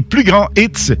 ses plus grands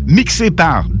hits mixés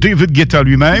par David Guetta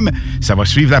lui-même. Ça va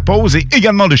suivre la pause et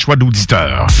également le choix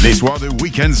d'auditeurs. Les soirs de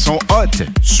week-end sont hot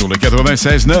sur le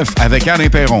 96.9 avec Alain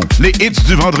Perron. Les hits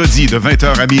du vendredi de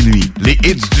 20h à minuit. Les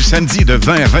hits du samedi de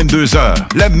 20 à 22h.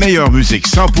 La meilleure musique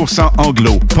 100%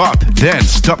 anglo, pop,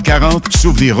 dance, top 40,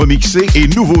 souvenirs remixés et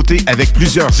nouveautés avec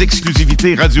plusieurs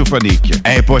exclusivités radiophoniques.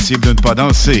 Impossible de ne pas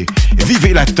danser.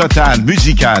 Vivez la totale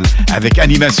musicale avec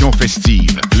animation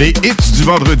festive. Les hits du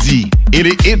vendredi et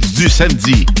les hits du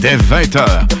samedi dès 20h.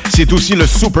 C'est aussi le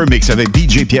Super Mix avec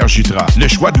DJ Pierre Jutras, le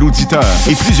choix de l'auditeur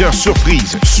et plusieurs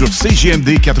surprises sur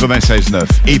CJMD 96.9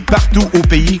 et partout au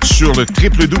pays sur le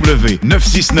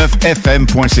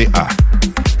www.969fm.ca.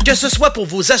 Que ce soit pour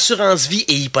vos assurances vie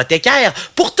et hypothécaires,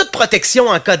 pour toute protection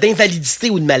en cas d'invalidité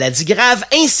ou de maladie grave,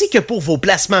 ainsi que pour vos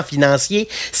placements financiers,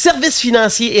 Service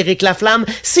financier Éric Laflamme,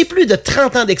 c'est plus de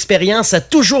 30 ans d'expérience à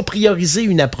toujours prioriser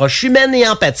une approche humaine et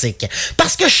empathique.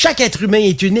 Parce que chaque être humain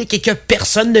est unique et que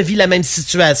personne ne vit la même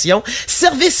situation,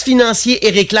 Service financier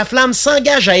Éric Laflamme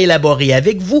s'engage à élaborer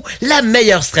avec vous la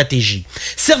meilleure stratégie.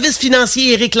 Service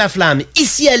financier Éric Laflamme,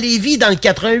 ici à Lévis, dans le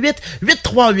 88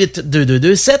 838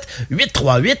 2227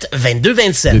 838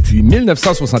 2227. Depuis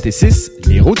 1966,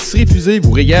 les rôtisseries Fusées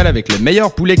vous régalent avec le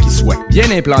meilleur poulet qui soit. Bien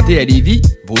implanté à Lévis,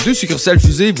 vos 2 succursales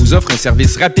Fusées vous offrent un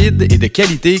service rapide et de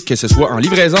qualité, que ce soit en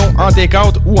livraison, en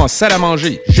take-out ou en salle à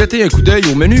manger. Jetez un coup d'œil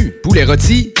au menu. Poulet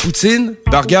rôti, poutine,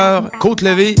 burger, côte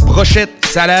levée, brochette,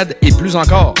 salade et plus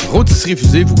encore. Rôtisserie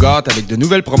Fusée vous gâte avec de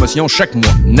nouvelles promotions chaque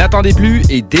mois. N'attendez plus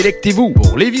et délectez-vous.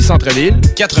 Pour Lévis Centre-Ville,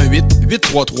 88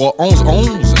 833 1111,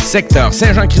 secteur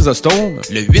Saint-Jean-Chrysostome,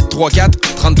 le 834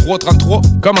 3333.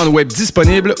 Commande web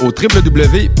disponible au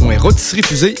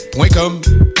www.rotisseriefusée.com.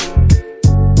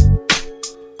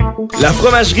 La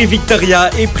fromagerie Victoria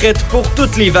est prête pour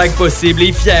toutes les vagues possibles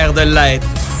et fière de l'être.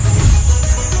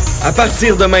 À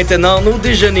partir de maintenant, nos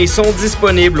déjeuners sont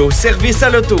disponibles au service à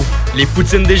l'auto. Les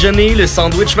poutines déjeuner, le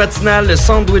sandwich matinal, le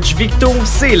sandwich Victo,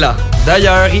 c'est là.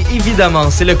 D'ailleurs, et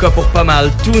évidemment, c'est le cas pour pas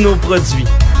mal tous nos produits.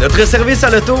 Notre service à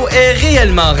l'auto est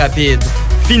réellement rapide.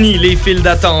 Fini les files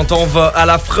d'attente, on va à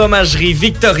la fromagerie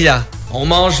Victoria. On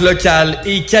mange local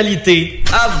et qualité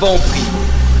à bon prix.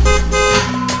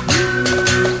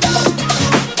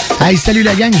 Hey, salut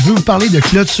la gang, je veux vous parler de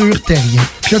Clôture Terrien.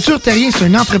 Clôture Terrien, c'est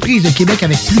une entreprise de Québec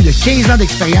avec plus de 15 ans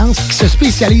d'expérience qui se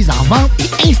spécialise en vente et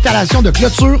installation de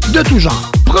clôtures de tout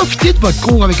genre. Profitez de votre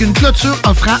cour avec une clôture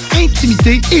offrant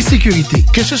intimité et sécurité.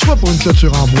 Que ce soit pour une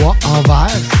clôture en bois, en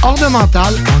verre,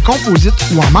 ornementale, en composite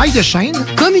ou en maille de chaîne,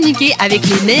 communiquez avec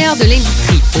les meilleurs de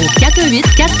l'industrie au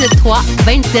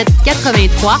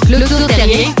 418-473-2783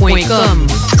 clôtureterrien.com.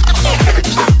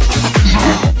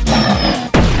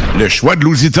 Le choix de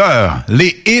l'auditeur,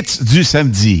 les hits du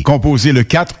samedi. Composez le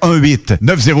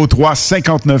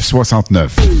 418-903-5969.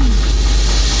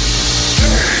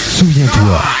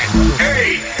 Souviens-toi,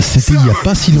 c'était il n'y a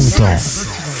pas si longtemps.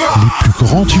 Les plus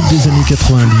grands tubes des années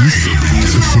 90,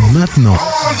 c'est maintenant.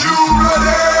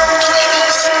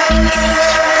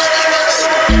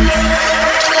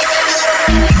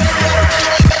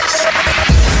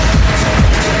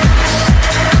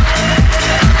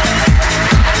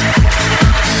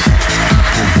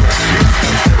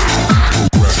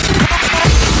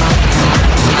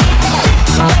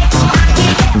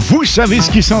 Vous savez ce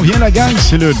qui s'en vient, la gang?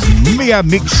 C'est le méga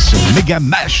mix, méga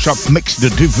mash-up mix de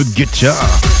David Guetta.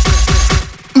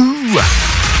 Ouh!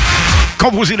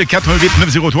 Composez le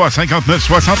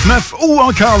 418-903-5969 ou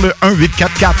encore le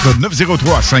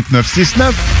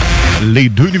 1844-903-5969. Les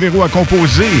 2 numéros à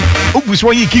composer. Où que vous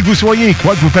soyez, qui que vous soyez,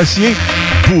 quoi que vous fassiez,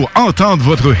 pour entendre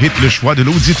votre hit, le choix de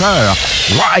l'auditeur.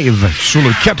 Live sur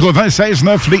le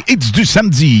 96.9, les hits du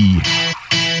samedi.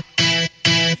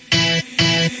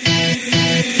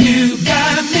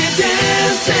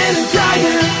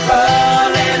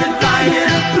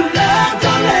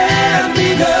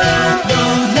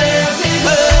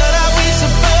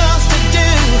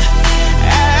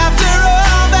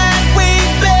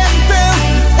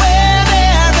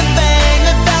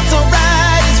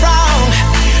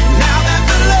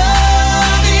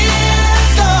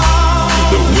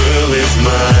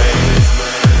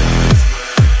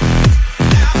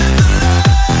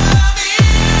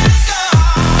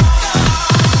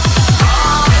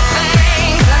 All the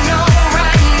things I know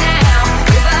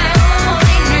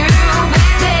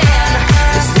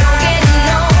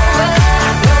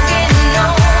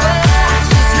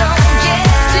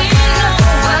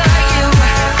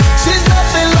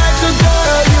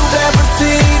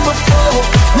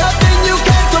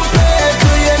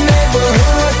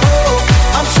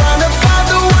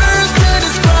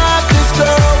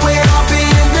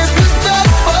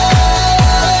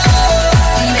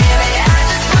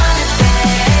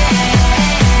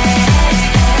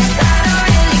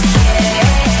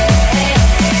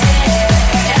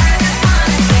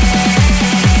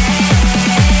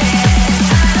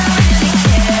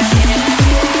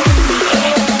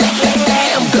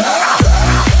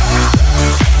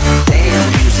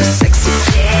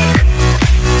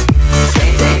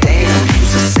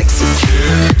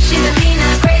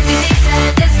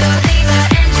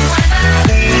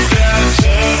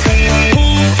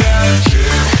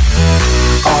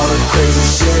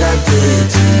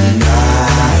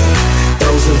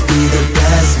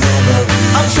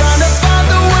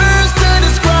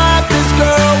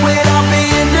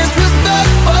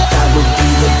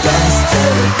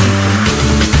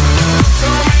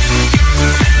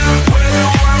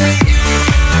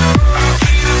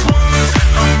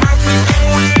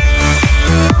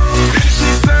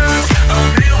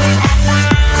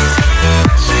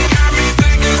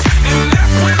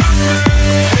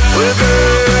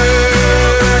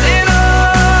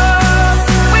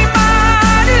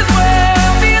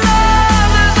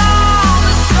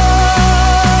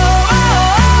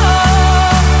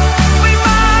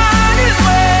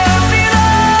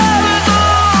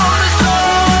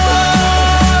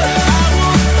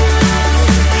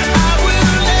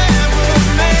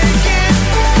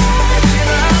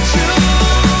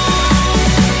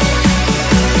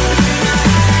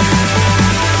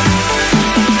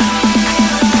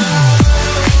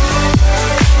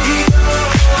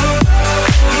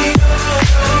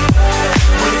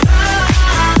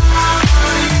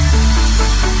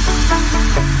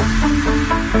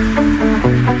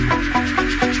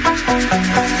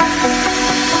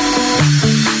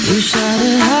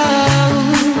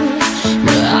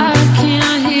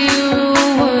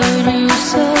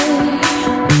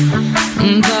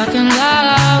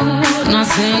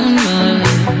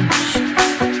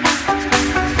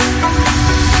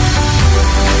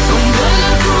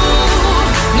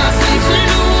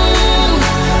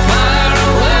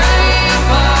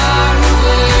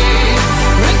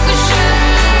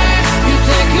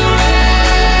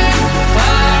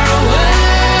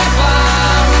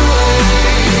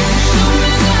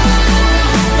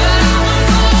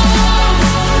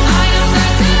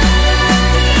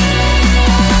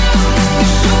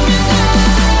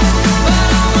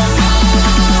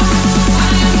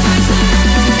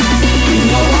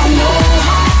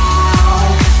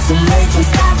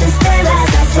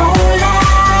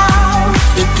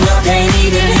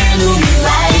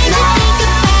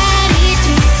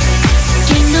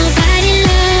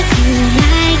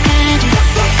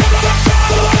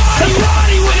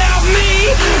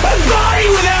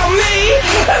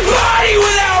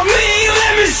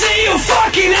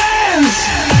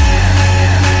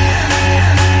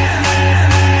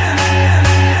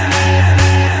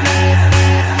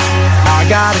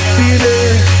got a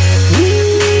feeling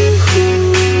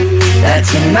that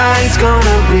tonight's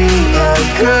gonna be a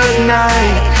good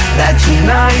night. That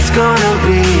tonight's gonna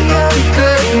be a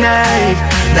good night.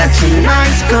 That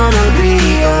tonight's gonna be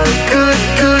a good,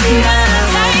 good night.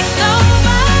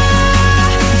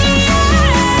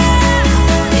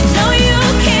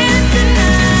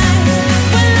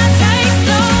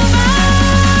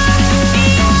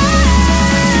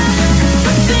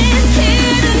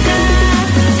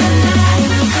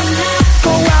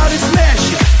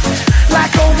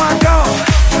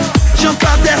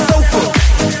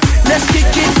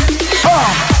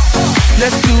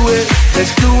 Let's do it,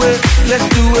 let's do it, let's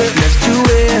do it, let's do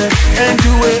it, and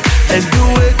do it, and do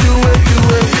it, do it, do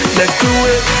it. Let's do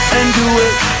it, and do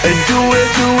it, and do it,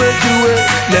 do it, do it.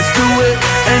 Let's do it,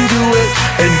 and do it,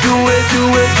 and do it,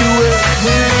 do it, do it.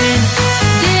 We're in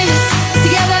this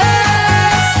together.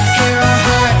 Hear our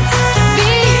hearts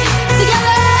beat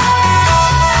together.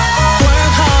 Work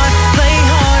hard, play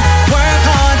hard, work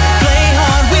hard, play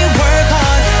hard. We work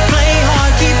hard, play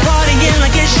hard, keep partying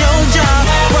like it's your job.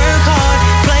 Work hard,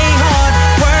 play hard,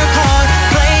 work hard,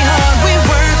 play hard. We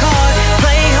work hard,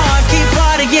 play hard, keep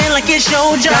partying like it's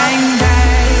your job. Bang bang,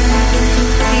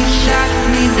 he shot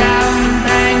me down.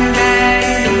 Bang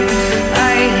bang,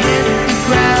 I hit the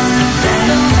ground.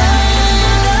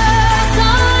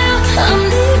 I'm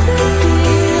need to be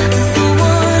the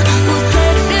one who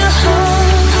takes you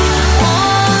home.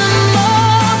 One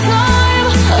more time,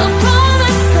 I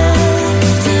promise that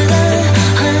till then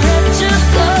I let you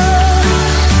go.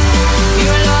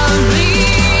 You love me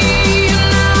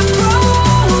and I'm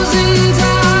frozen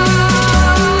time.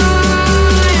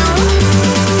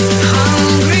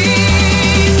 Hungry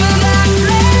for that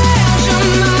flesh of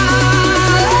mine.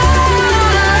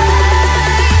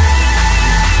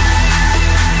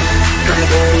 I'm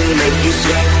gonna make you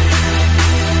sweat.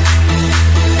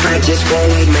 I just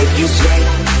wanna make you sweat.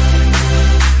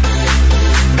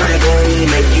 I'm gonna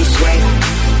make you sweat.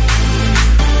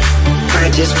 I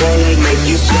just wanna make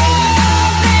you sweat.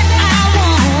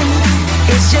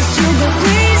 It's just to go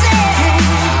crazy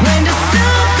when the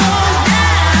sun goes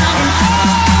down.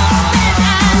 All that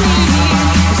I need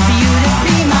is for you to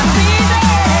be my baby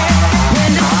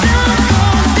when the sun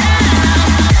goes down.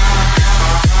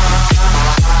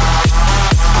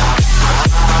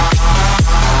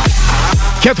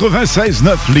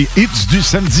 96.9, les hits du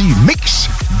samedi, mix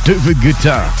David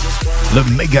Guetta, le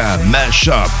méga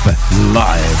mash-up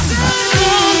live.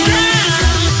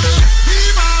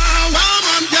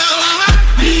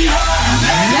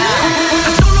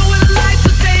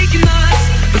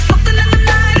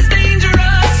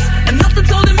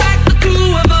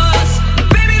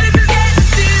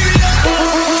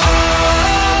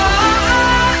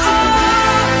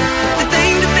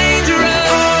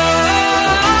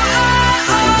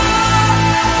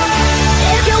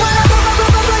 If you wanna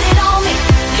put it on me,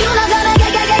 you're not gonna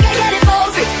get it for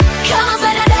free. Come on,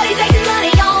 spend a daddy, take his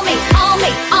money on me, on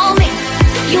me, on me.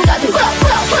 You got to pull up,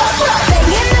 pull up, pull up, pull up.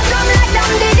 Banging the drum like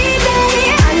dum diddy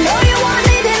day. I know you want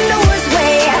it in the worst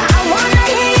way. I wanna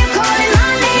hear you calling my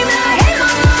name like, hey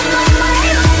mama, mama,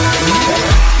 hey mama.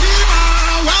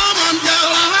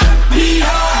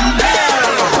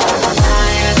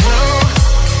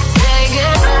 Say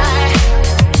goodbye.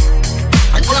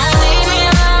 Don't leave me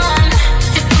alone.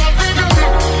 Just stay for the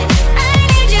night. I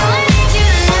need you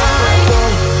tonight.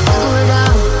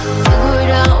 Figure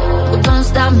it out, but don't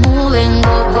stop moving.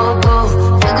 Go, go, go.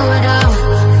 Figure it out,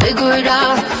 figure it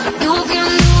out. You can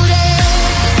do this.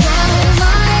 As long as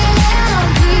I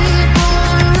keep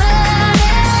on running,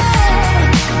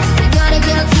 we gotta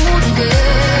get through today.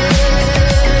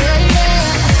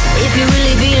 If you're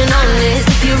really being honest,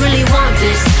 if you really want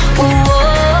this, ooh,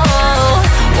 oh,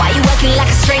 why you acting like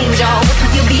a stranger? What's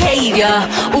with your behavior?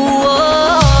 Ooh,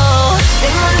 oh,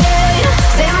 say my name,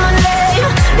 say my name.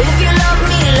 If you love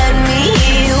me, let me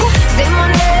hear you. Say my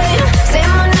name, say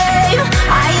my name.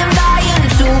 I am dying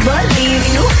to believe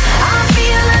you. I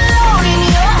feel alone in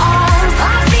your arms.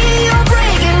 I feel you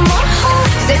breaking my heart.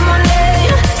 Say my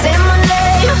name, say my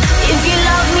name. If you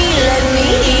love me, let me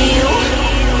hear you.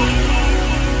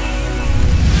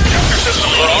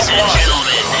 Ladies and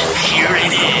gentlemen, here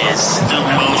it is, the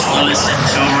most listened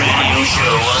to radio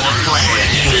show on the planet.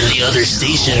 Even the other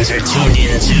stations are tuned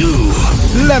in too.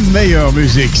 La meilleure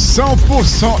musique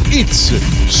 100% hits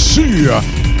sur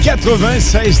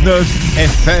 96.9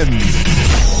 FM.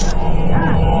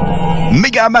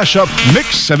 Méga Mashup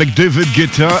Mix avec David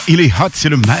Guetta. Il est hot, c'est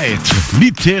le maître.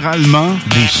 Littéralement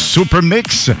des super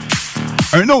mix.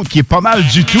 Un autre qui est pas mal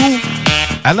du tout.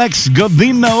 Alex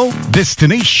Godino,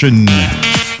 Destination.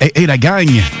 Et la gang,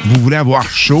 vous voulez avoir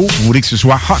chaud, vous voulez que ce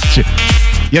soit hot.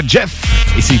 Il y a Jeff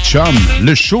et ses chums,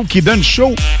 le show qui donne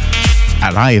chaud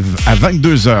à live à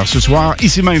 22h ce soir,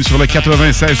 ici même sur le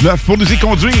 96.9 pour nous y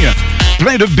conduire.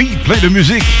 Plein de beats, plein de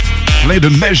musique, plein de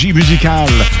magie musicale.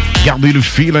 Gardez le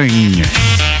feeling.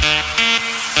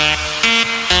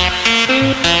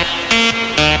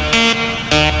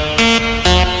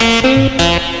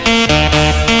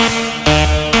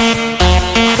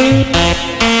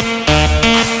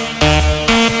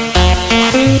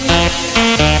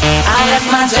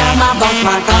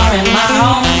 My car and my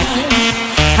home.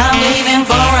 I'm leaving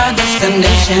for a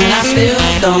destination I still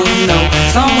don't know.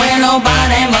 Somewhere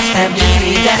nobody must have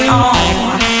duties at all.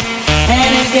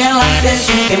 And if you like this,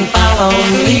 you can follow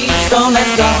me. So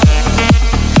let's go.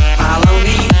 Follow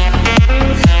me.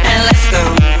 And let's go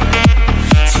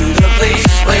to the place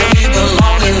where we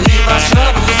belong and leave our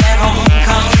troubles at home.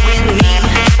 Come with me.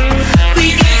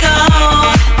 We can go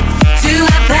to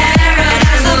a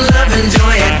paradise of love and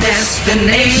joy, a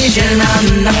destination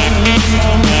unknown.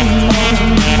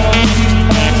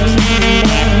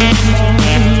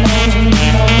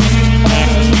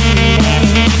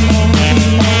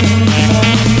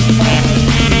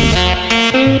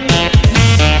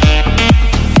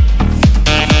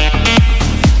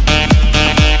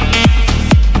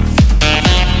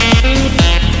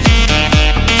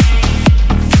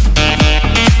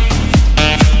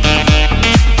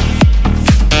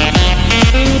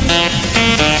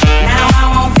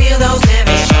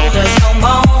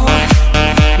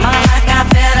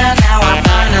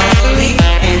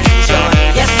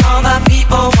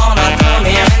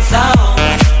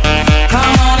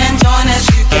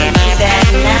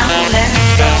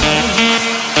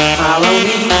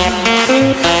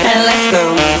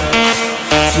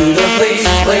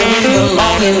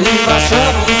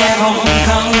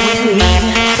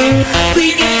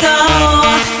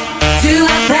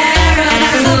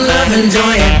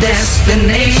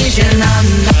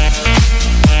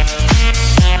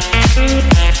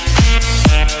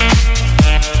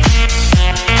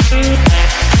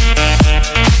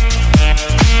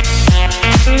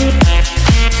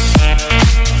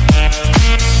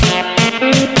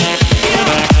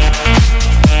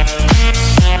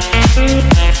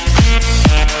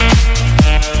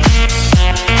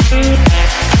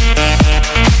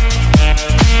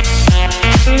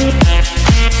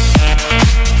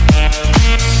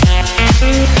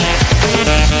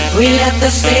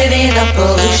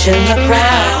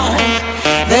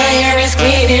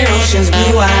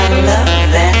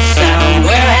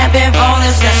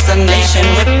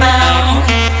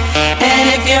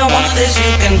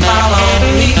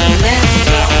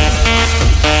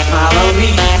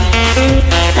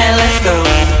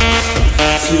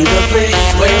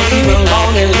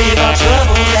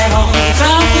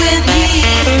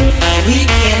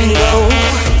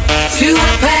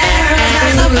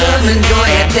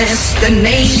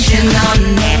 Destination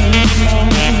unknown.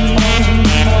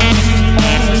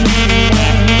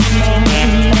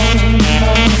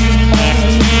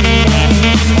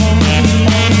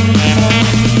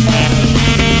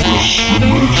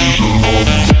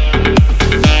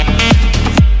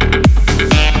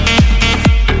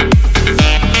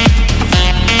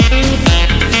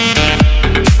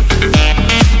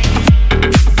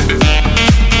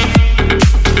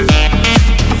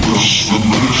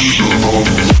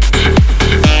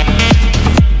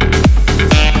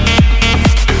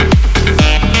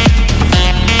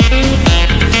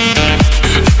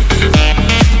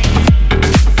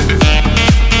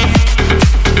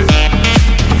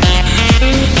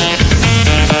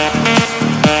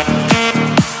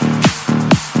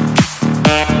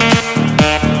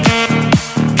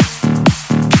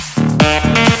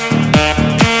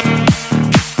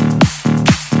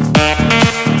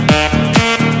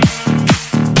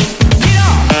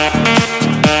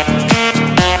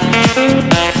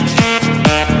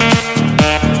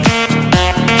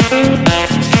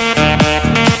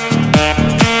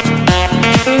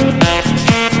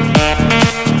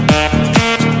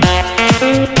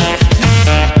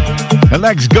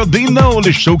 Alex Godino,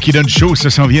 le show qui donne chaud, ça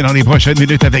s'en vient dans les prochaines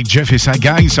minutes avec Jeff et sa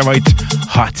gang. Ça va être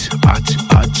hot,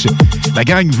 hot, hot. La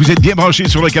gang, vous êtes bien branchés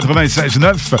sur le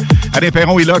 96.9. Alain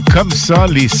Perron est là comme ça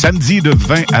les samedis de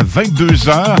 20 à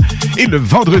 22h et le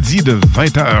vendredi de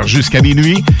 20h jusqu'à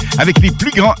minuit avec les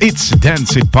plus grands hits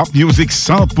dance et pop music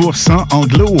 100%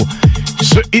 anglo.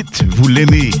 Ce hit, vous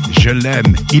l'aimez, je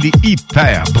l'aime, il est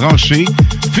hyper branché.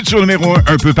 Futur numéro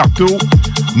 1 un peu partout.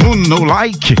 Moon No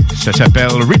Like, ça s'appelle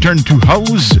Return to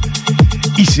House.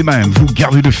 Ici même, vous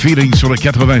gardez le feeling sur le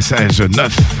 96.9.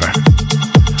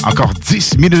 Encore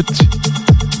 10 minutes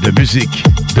de musique,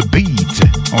 de beat.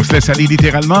 On se laisse aller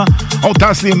littéralement. On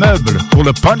tasse les meubles pour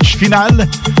le punch final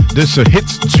de ce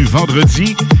hit du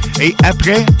vendredi. Et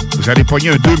après, vous allez pogner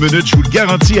un 2 minutes, je vous le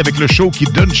garantis, avec le show qui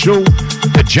donne show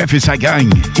de Jeff et sa gang,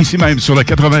 ici même sur le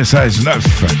 96.9.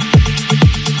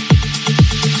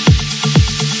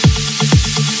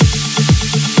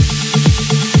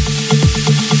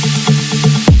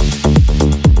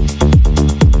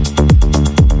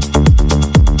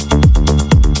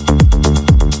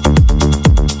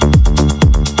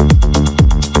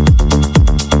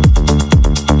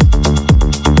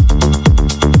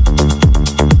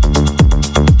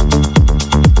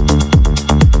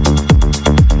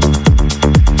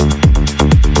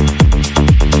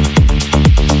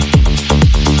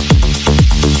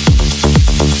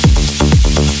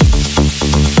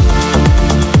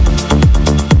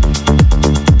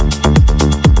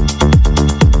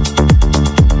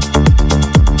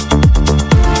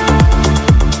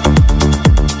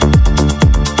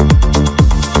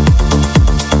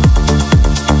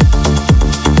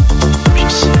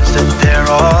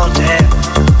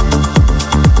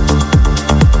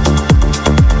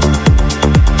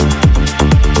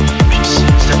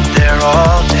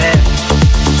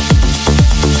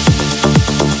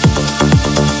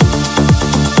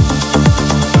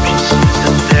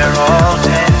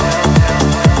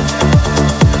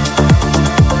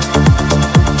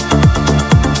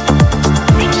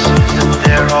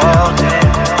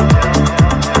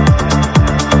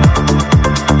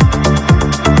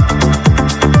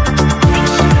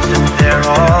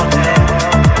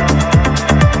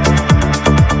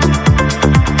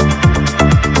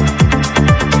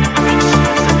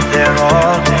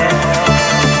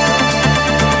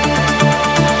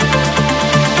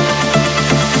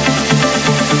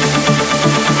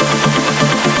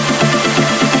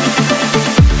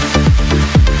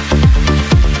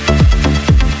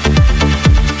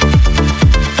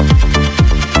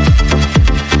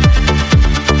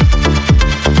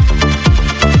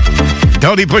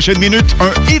 Dans les prochaines minutes,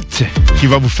 un hit qui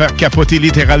va vous faire capoter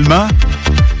littéralement.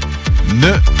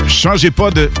 Ne changez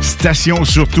pas de station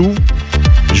surtout.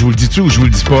 Je vous le dis-tu ou je vous le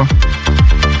dis pas?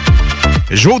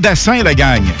 Joe Dassin, la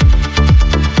gang.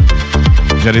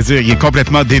 J'allais dire, il est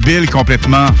complètement débile,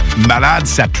 complètement malade,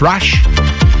 ça trash.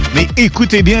 Mais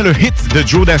écoutez bien le hit de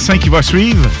Joe Dassin qui va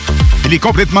suivre. Il est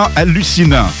complètement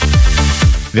hallucinant.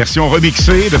 Version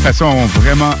remixée de façon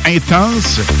vraiment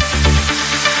intense.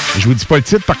 Je vous dis pas le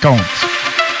titre par contre.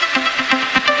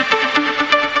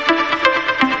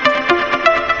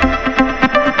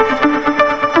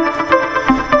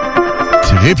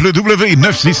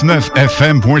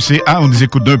 www.969fm.ca. On nous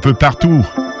écoute d'un peu partout.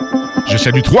 Je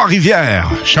salue Trois-Rivières,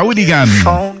 Shawinigan,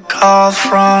 Call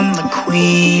from the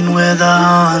Queen with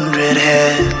 100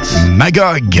 heads.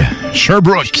 Magog,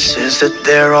 Sherbrooke, Says that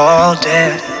they're all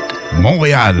dead.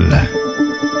 Montréal.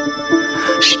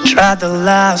 She tried the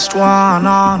last one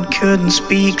on, couldn't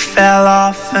speak, fell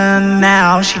off, and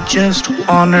now she just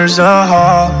wanders a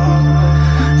hall,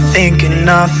 thinking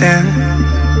nothing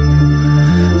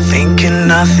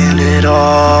at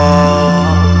all.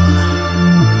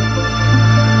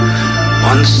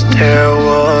 Once there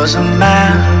was a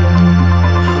man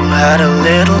who had a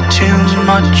little too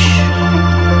much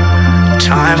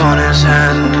time on his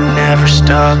hand and never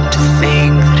stopped to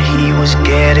think that he was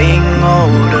getting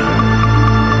older.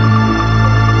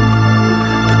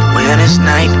 But when his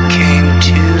night came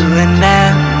to an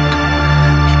end,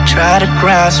 he tried to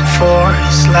grasp for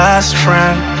his last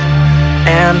friend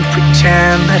and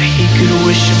pretend that he could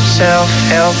wish himself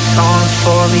health on a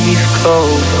four-leaf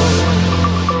clover.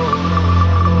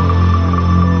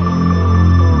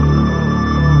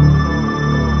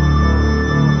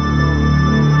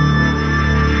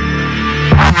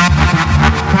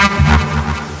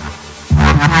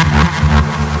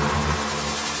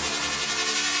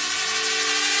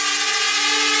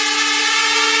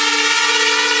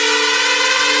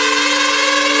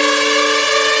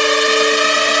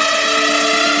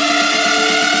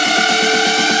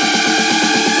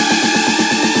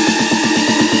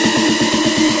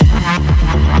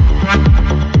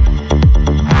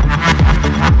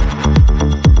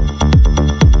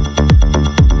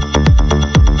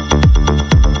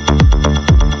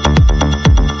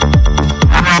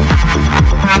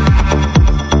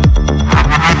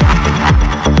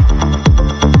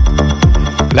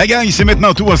 La gang, c'est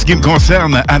maintenant tout en ce qui me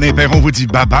concerne. Alain Perron vous dit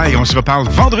bye-bye. On se reparle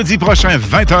vendredi prochain,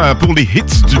 20h pour les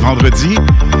hits du vendredi.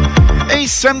 Et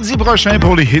samedi prochain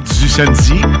pour les hits du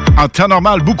samedi. En temps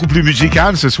normal, beaucoup plus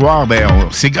musical. Ce soir,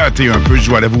 on s'est gâté un peu, je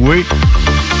dois l'avouer.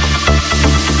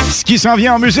 Ce qui s'en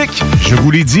vient en musique, je vous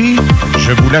l'ai dit,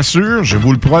 je vous l'assure, je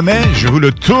vous le promets, je vous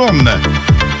le tourne.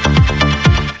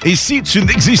 Et si tu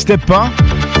n'existais pas...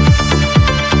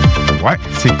 Ouais,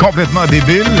 c'est complètement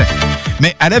débile.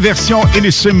 Mais à la version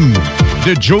Innocent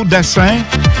de Joe Dassin,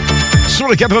 sur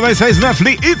le 96.9,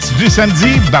 les hits du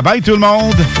samedi. Bye bye tout le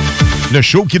monde. Le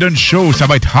show qui donne chaud, ça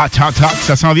va être hot, hot, hot.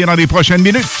 Ça s'en vient dans les prochaines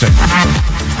minutes.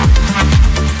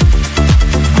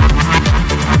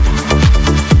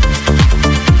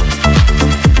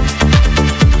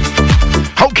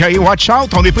 OK, watch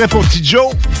out, on est prêt pour Petit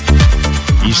Joe.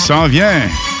 Il s'en vient.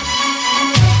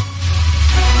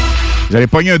 Vous allez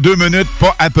pogner un 2 minutes,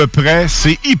 pas à peu près.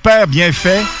 C'est hyper bien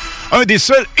fait. Un des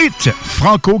seuls hits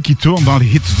franco qui tourne dans les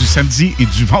hits du samedi et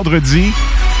du vendredi.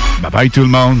 Bye bye tout le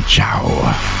monde. Ciao.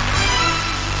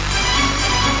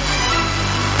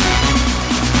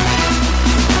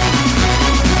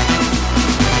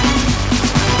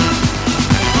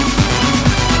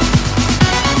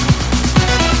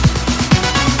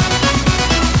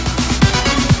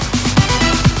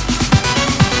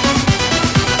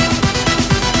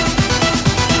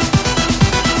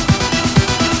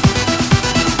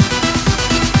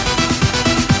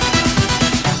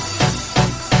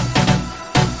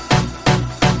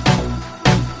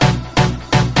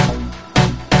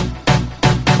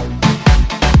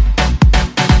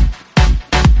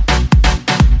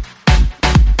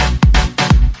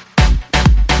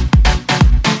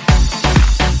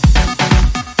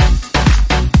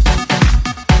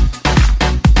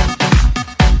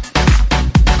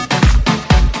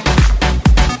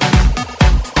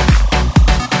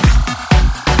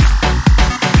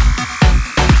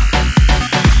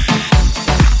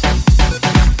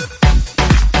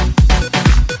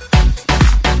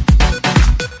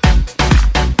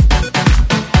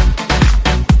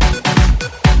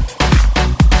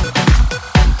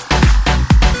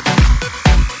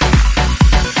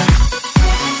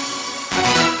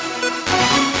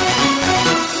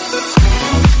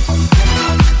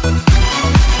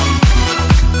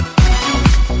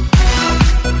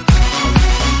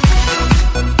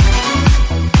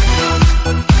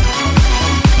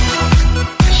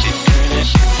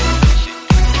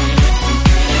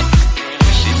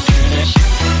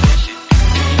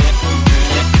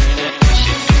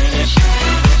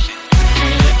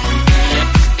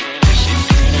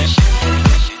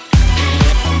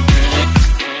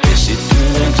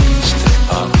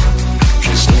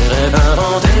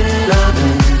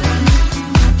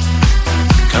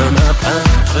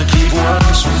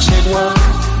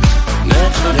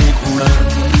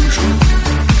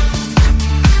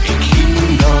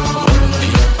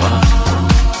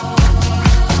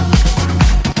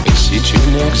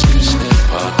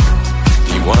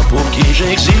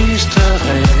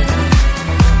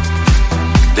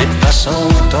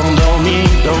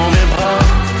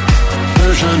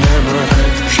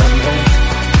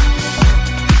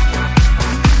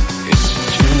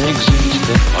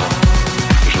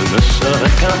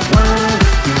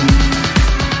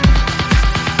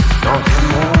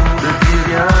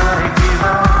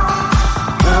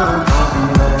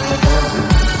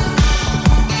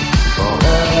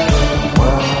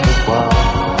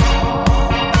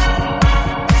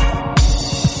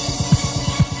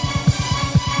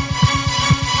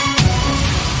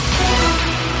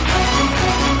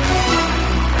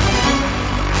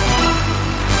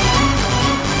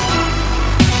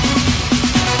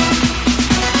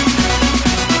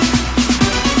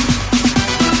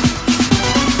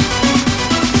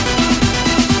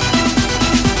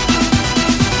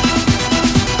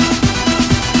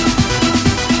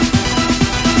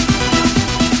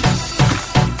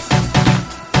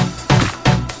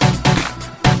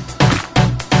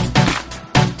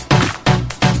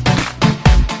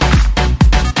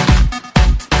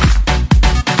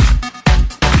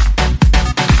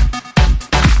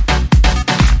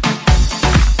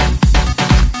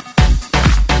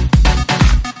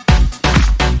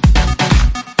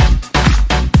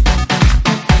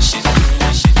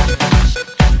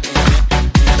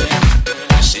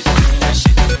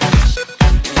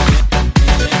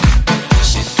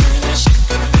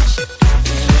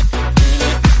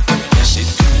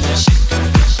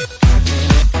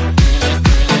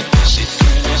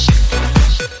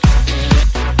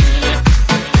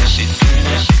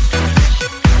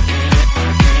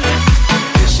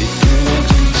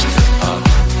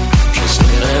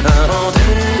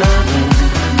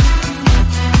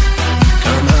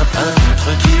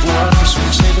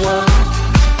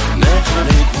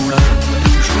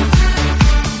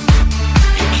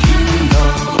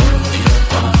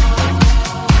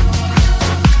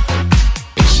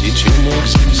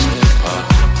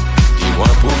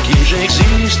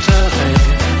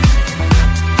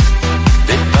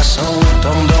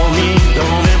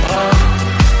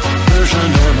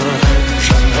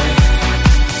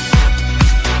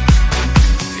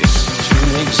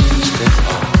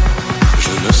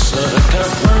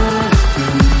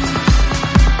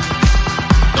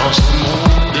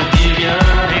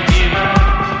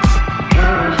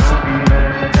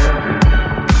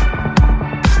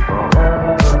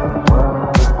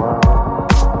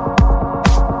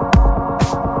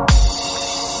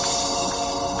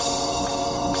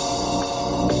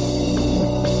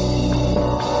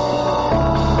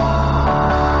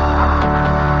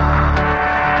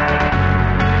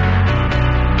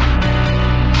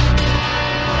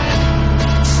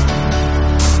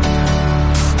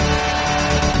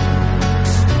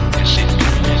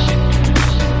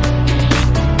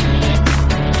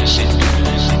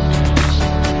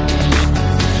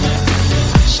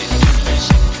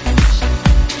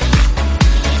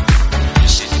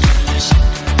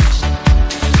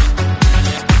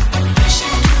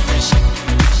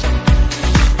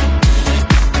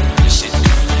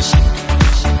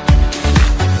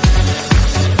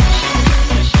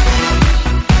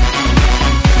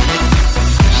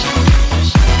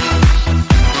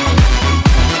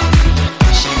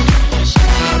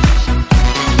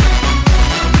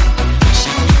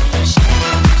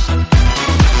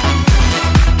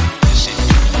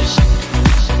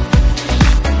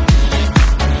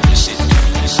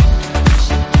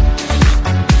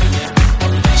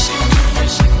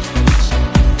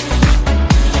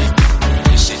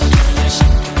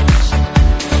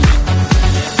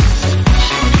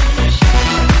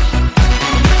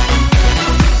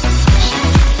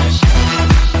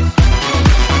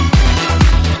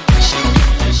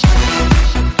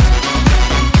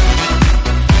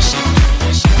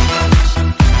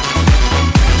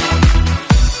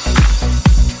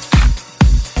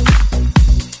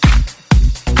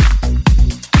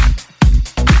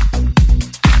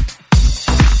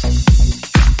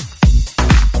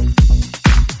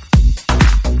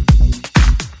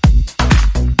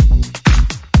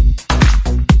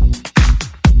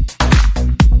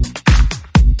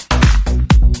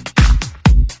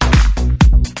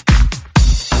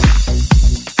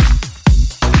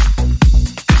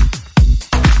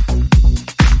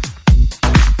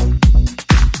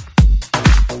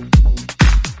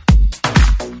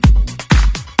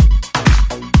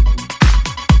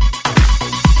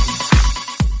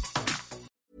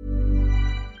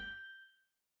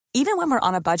 Even when we're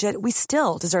on a budget, we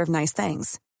still deserve nice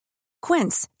things.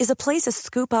 Quince is a place to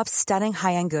scoop up stunning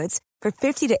high-end goods for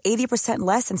 50 to 80%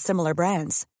 less than similar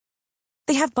brands.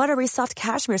 They have buttery soft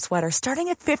cashmere sweaters starting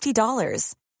at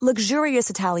 $50, luxurious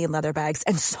Italian leather bags,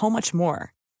 and so much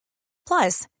more.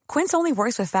 Plus, Quince only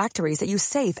works with factories that use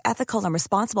safe, ethical, and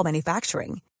responsible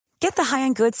manufacturing. Get the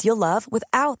high-end goods you'll love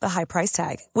without the high price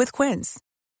tag with Quince.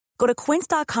 Go to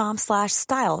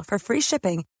quince.com/style for free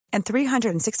shipping and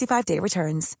 365-day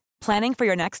returns. Planning for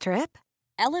your next trip?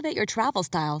 Elevate your travel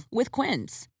style with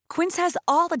Quince. Quince has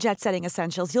all the jet-setting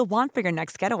essentials you'll want for your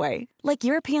next getaway, like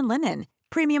European linen,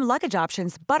 premium luggage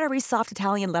options, buttery soft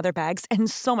Italian leather bags,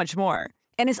 and so much more.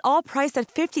 And is all priced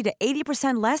at 50 to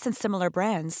 80% less than similar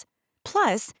brands.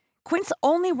 Plus, Quince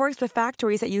only works with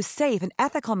factories that use safe and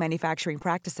ethical manufacturing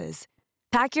practices.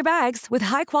 Pack your bags with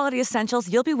high-quality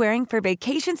essentials you'll be wearing for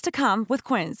vacations to come with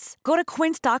Quince. Go to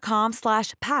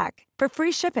quince.com/pack for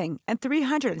free shipping and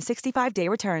 365-day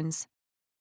returns.